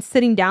it and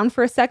sitting down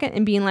for a second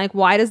and being like,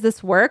 why does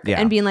this work? Yeah.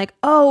 And being like,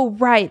 oh,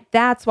 right,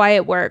 that's why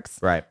it works.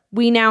 Right.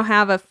 We now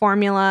have a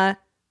formula.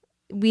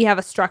 We have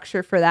a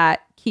structure for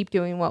that. Keep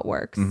doing what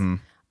works.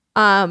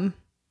 Mm-hmm.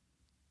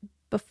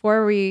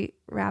 Before we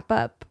wrap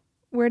up,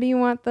 where do you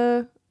want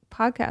the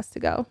podcast to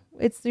go?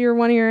 It's your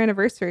 1 year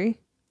anniversary.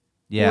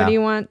 Yeah. What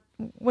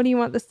do you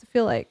want this to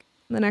feel like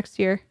the next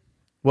year?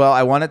 Well,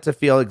 I want it to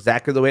feel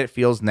exactly the way it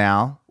feels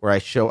now, where I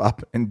show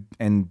up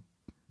and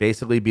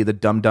basically be the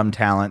dumb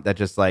talent that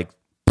just like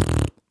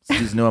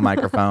sees into a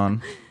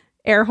microphone.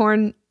 Air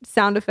horn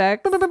sound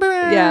effects.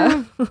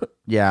 Yeah.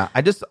 Yeah.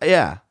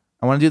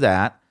 I want to do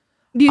that.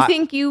 Do you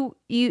think do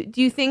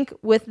you think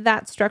with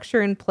that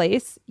structure in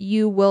place,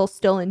 you will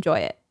still enjoy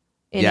it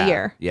in a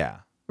year? Yeah.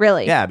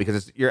 Really? Yeah,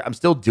 because I'm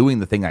still doing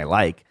the thing I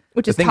like,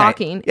 Which the is thing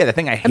talking. the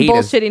thing I And hate is,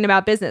 bullshitting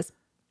about business.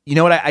 you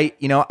know what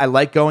I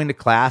like going to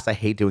class. I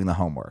hate doing the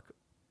homework.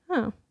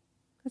 Oh,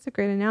 that's a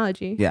great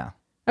analogy. Yeah.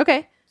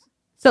 Okay.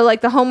 So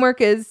like the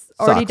homework is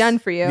already Sucks. done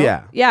for you.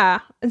 Yeah. Yeah.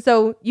 And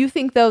so you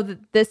think though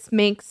that this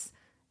makes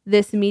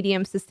this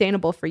medium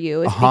sustainable for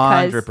you is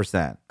because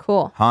 100%.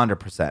 cool.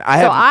 100%.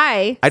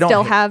 I don't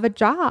still hate- have a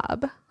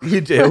job.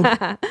 You do.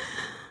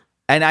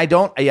 And I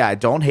don't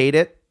hate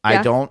it. Yeah.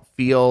 I don't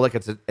feel like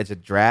it's a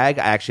drag.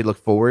 I actually look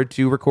forward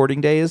to recording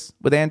days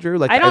with Andrew.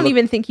 Like I don't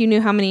even think you knew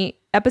how many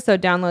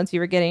episode downloads you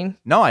were getting.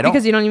 No, I don't.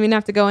 Because you don't even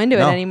have to go into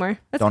No. it anymore.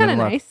 That's Don't kind of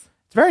even look. nice.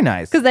 It's very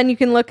nice. Because then you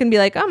can look and be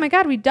like, oh my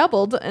God, we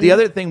doubled. And The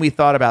other thing we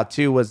thought about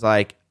too was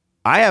like,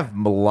 I have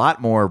a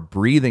lot more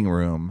breathing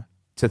room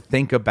to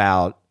think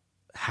about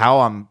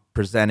how I'm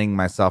presenting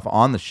myself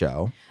on the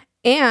show.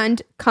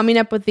 and coming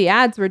up with the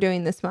ads we're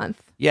doing this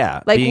month.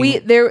 Yeah. Like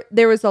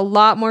there was a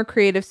lot more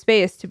creative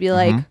space to be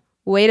like,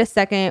 wait a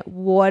second,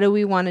 what do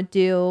we want to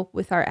do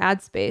with our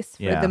ad space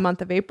for the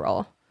month of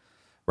April?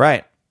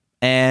 Right.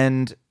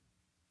 And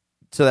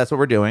so that's what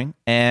we're doing.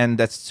 And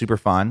that's super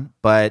fun.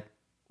 But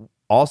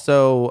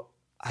also,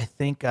 I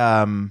think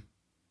I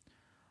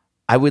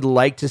would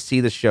like to see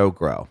the show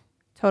grow.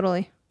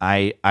 Totally.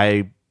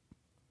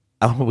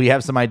 We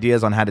have some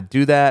ideas on how to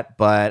do that,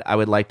 but I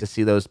would like to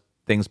see those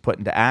things put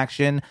into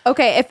action.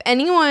 Okay. If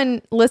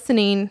anyone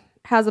listening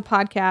has a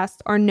podcast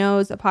or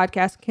knows a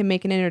podcast can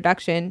make an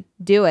introduction,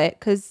 do it.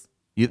 Because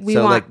we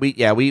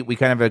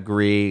kind of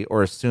agree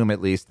or assume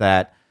at least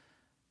that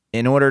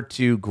in order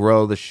to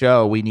grow the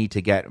show, we need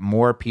to get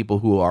more people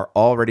who are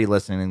already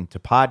listening to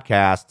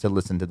podcasts to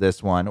listen to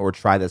this one or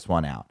try this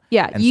one out.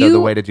 Yeah. And so the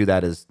way to do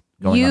that is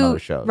going on other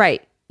shows.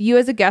 Right. You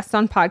as a guest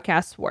on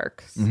podcasts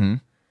works. Mm-hmm.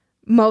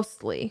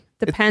 Mostly.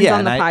 Depends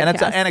on the podcast. And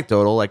it's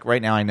anecdotal. Like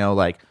right now I know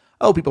like,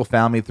 oh, people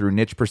found me through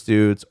Niche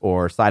Pursuits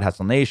or Side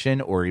Hustle Nation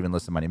or even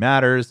Listen Money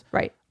Matters.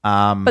 Right.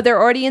 But they're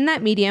already in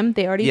that medium.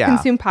 They already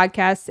consume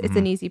podcasts. It's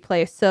an easy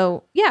place.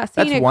 So yeah,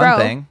 seeing That's it one grow.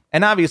 thing.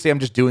 And obviously I'm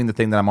just doing the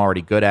thing that I'm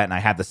already good at and I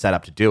have the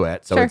setup to do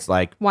it. So Sure. it's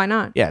like, why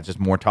not? yeah, it's just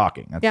more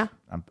talking. I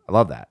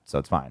love that. So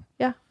it's fine.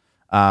 Yeah.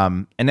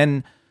 And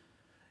then,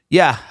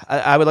 yeah,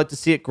 I would like to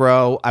see it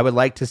grow. I would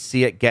like to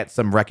see it get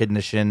some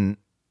recognition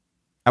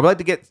I would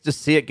like to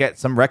just see it get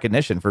some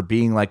recognition for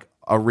being like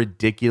a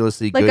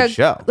ridiculously like good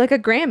show. Like a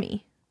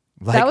Grammy.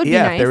 Like, that would be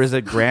yeah, nice. if there was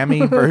a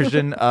Grammy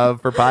version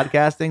for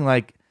podcasting,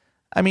 like,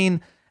 I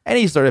mean,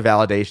 any sort of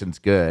validation's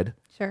good,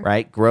 Sure.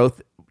 right?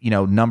 Growth,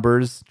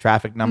 numbers,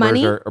 traffic numbers,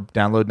 Money? or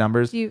download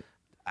numbers.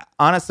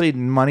 Honestly,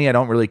 money I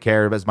don't really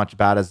care as much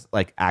about as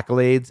like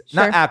accolades.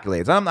 Sure. Not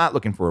accolades. I'm not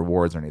looking for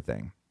awards or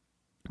anything.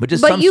 But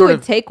just But some you sort would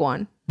of take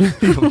one.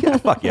 yeah,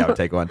 fuck yeah, I would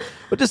take one.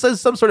 But just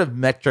as some sort of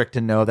metric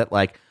to know that,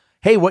 like,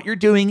 hey, what you're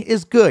doing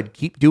is good.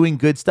 Keep doing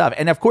good stuff.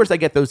 And of course, I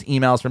get those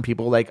emails from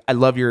people like, I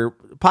love your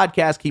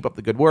podcast, keep up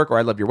the good work, or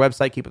I love your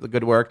website, keep up the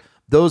good work.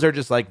 Those are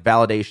just like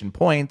validation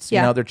points.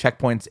 Yeah. They're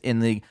checkpoints in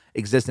the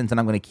existence, and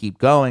I'm going to keep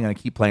going. I'm going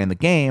to keep playing the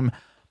game.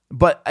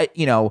 But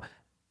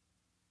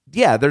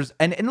yeah, there's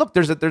and look,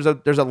 there's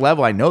a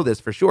level. I know this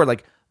for sure.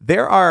 Like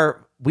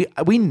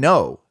we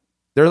know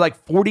there are like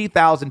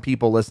 40,000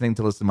 people listening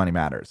to Listen Money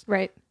Matters.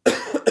 Right.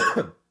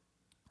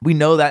 We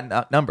know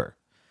that number.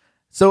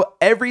 So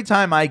every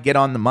time I get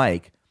on the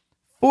mic,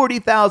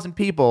 40,000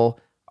 people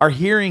are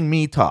hearing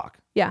me talk.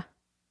 Yeah.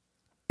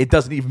 It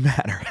doesn't even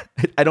matter.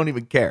 I don't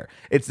even care.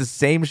 It's the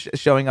same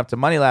showing up to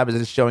Money Lab as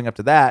it's showing up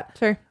to that.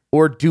 Sure.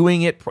 Or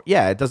doing it.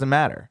 Yeah, it doesn't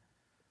matter.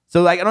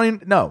 So like, I don't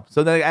even know.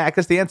 So I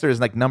guess the answer is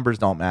like numbers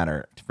don't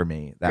matter for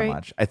me that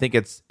much. I think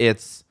it's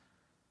if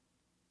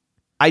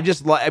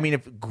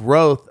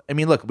growth,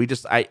 look,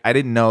 I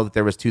didn't know that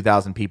there was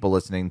 2,000 people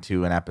listening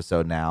to an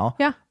episode now.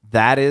 Yeah.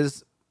 That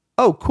is,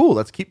 oh, cool.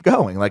 Let's keep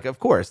going. Like, of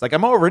course, like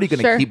I'm already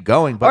going to keep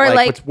going, but or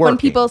like it's working. when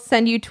people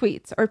send you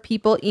tweets or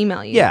people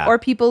email you or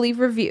people leave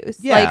reviews.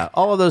 Yeah. Like,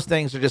 all of those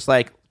things are just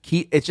like,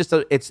 they're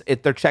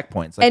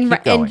checkpoints. Like,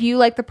 keep going. And you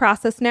like the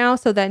process now,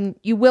 so then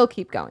you will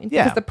keep going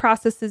because the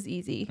process is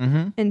easy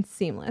and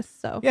seamless.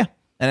 So yeah,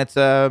 and it's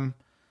and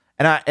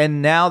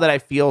now that I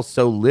feel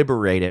so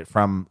liberated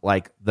from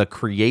like the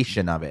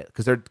creation of it,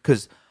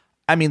 because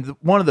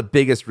one of the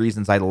biggest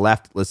reasons I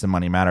left Listen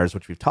Money Matters,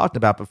 which we've talked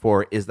about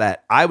before, is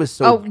that I was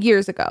so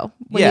years ago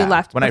when you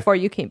left before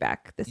you came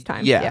back this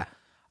time. Yeah,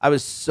 I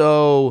was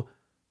so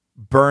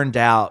burned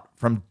out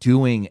from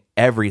doing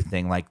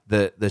everything, like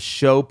the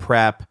show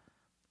prep,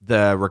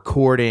 the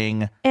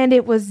recording, and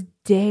it was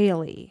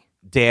daily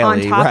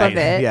on top right. of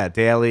it. Yeah,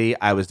 daily.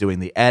 I was doing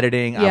the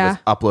editing. I was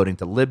uploading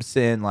to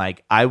Libsyn.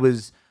 Like I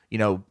was,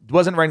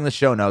 wasn't writing the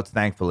show notes,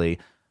 thankfully,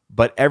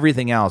 but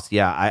everything else,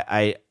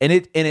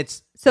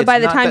 it's. So by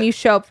the time you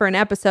show up for an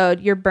episode,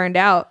 you're burned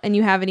out and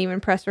you haven't even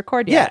pressed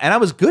record yet. Yeah, and I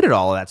was good at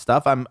all of that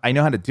stuff. I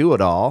know how to do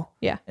it all.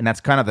 Yeah, and that's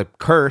kind of the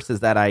curse,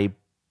 is that it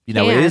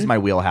is my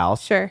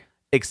wheelhouse. Sure.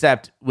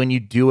 Except when you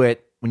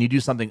do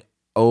something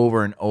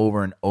over and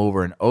over and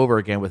over and over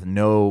again with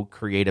no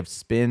creative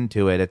spin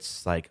to it,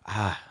 it's like,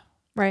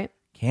 right.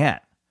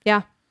 Can't.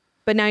 Yeah.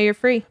 But now you're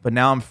free. But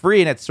now I'm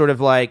free, and it's sort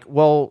of like,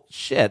 well,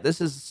 shit,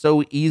 this is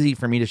so easy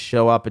for me to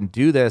show up and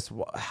do this.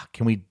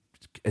 Can we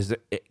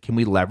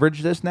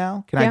leverage this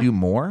now? Can I do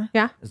more?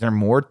 Yeah. Is there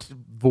more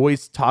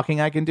voice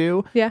talking I can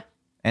do? Yeah.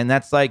 And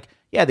that's like,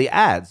 yeah, the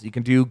ads. You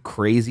can do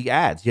crazy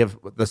ads. You have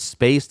the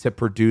space to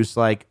produce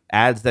like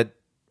ads that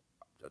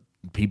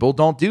people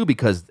don't do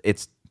because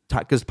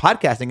because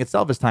podcasting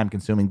itself is time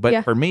consuming.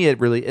 But for me, it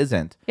really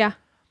isn't. Yeah.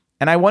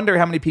 And I wonder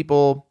how many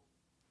people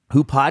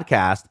who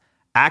podcast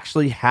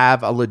actually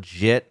have a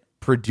legit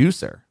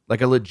producer,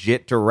 like a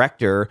legit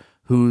director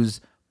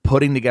who's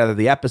putting together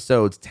the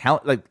episodes,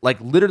 like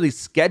literally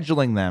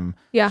scheduling them.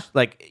 Yeah.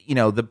 Like,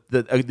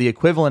 the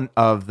equivalent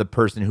of the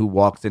person who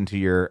walks into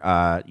your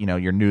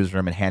your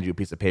newsroom and hands you a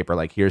piece of paper,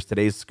 like, here's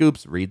today's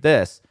scoops, read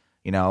this,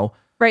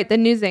 Right, the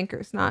news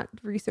anchor's not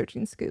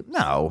researching scoops.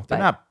 No, they're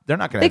not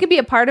going to. They could be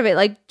a part of it,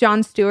 like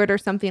Jon Stewart or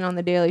something on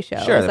The Daily Show.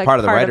 Sure, they're like part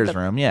of the writer's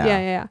room.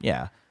 Yeah.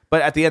 Yeah.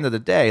 But at the end of the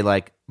day,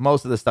 like,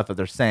 most of the stuff that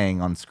they're saying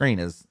on screen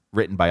is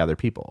written by other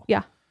people.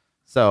 Yeah.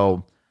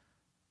 So,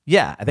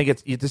 yeah, I think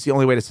it's just the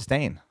only way to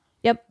sustain.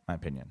 Yep. My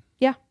opinion.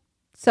 Yeah.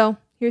 So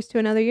here's to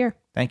another year.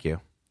 Thank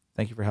you.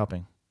 Thank you for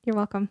helping. You're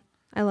welcome.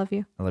 I love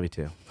you. I love you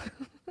too.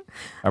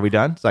 Are we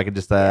done? So I can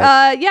just...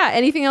 Yeah.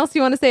 Anything else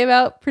you want to say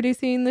about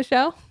producing the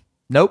show?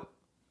 Nope.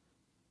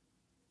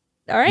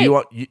 All right.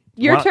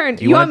 Your turn.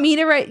 You want me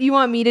to write? You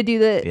want me to do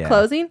the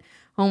closing?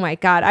 Oh my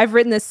God. I've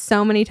written this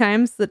so many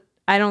times that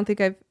I don't think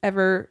I've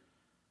ever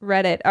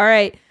read it. All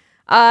right.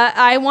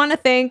 I want to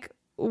thank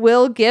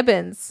Will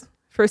Gibbons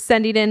for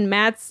sending in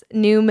Matt's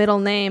new middle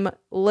name.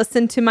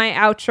 Listen to my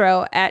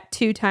outro at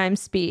 2x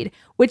speed,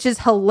 which is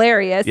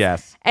hilarious.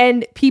 Yes.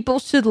 And people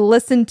should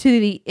listen to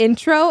the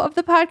intro of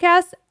the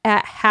podcast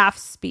at half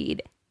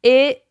speed.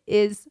 It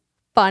is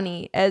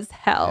funny as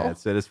hell.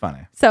 Yes, it is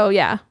funny. So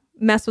yeah,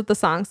 mess with the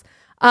songs.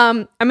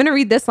 I'm going to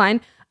read this line.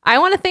 I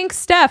want to thank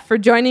Steph for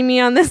joining me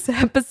on this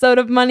episode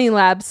of Money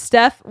Lab.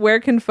 Steph, where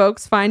can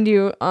folks find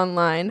you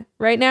online?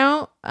 Right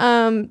now,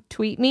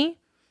 tweet me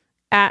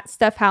at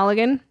Steph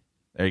Halligan.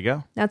 There you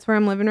go. That's where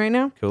I'm living right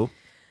now. Cool.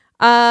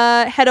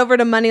 Head over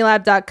to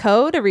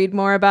moneylab.co to read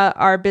more about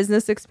our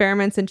business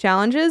experiments and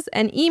challenges,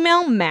 and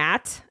email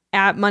Matt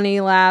at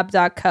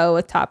moneylab.co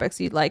with topics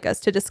you'd like us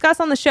to discuss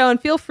on the show,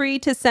 and feel free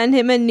to send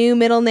him a new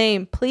middle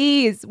name.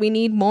 Please, we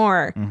need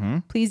more.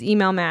 Please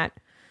email Matt.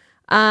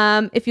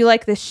 If you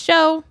like this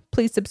show,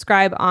 please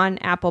subscribe on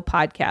Apple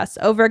Podcasts,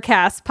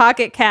 Overcast,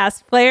 Pocket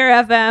Cast, Player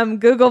FM,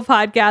 Google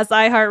Podcasts,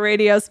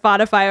 iHeartRadio,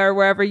 Spotify, or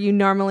wherever you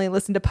normally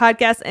listen to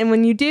podcasts. And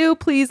when you do,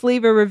 please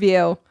leave a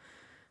review.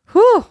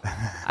 Whew.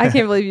 I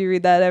can't believe you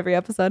read that every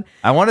episode.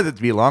 I wanted it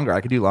to be longer.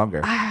 I could do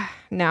longer.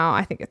 No,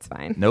 I think it's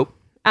fine. Nope.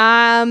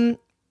 And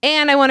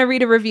I want to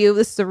read a review.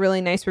 This is a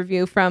really nice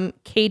review from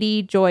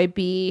Katie Joy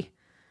B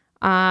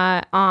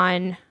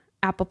on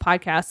Apple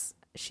Podcasts.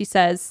 She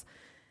says,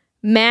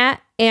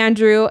 Matt,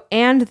 Andrew,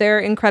 and their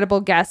incredible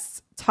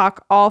guests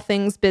talk all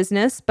things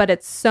business, but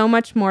it's so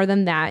much more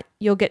than that.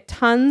 You'll get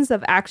tons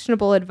of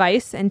actionable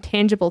advice and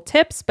tangible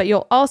tips, but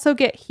you'll also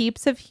get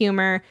heaps of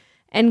humor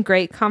and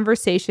great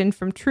conversation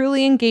from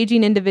truly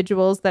engaging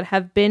individuals that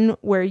have been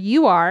where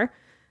you are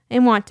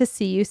and want to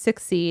see you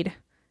succeed.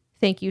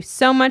 Thank you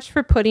so much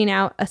for putting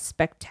out a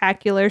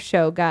spectacular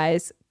show,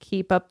 guys.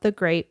 Keep up the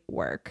great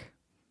work.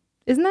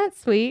 Isn't that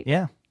sweet?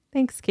 Yeah.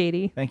 Thanks,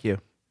 Katie. Thank you.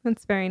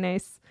 That's very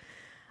nice.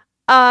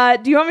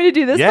 Do you want me to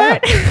do this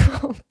part?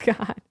 Oh,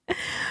 God.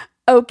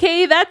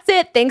 Okay, that's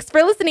it. Thanks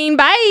for listening.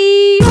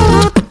 Bye.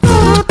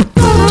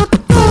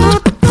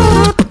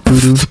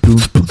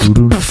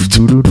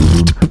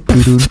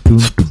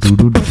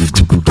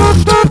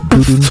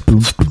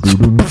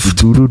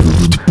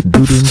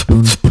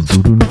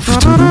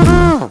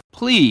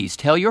 Please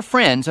tell your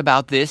friends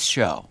about this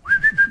show.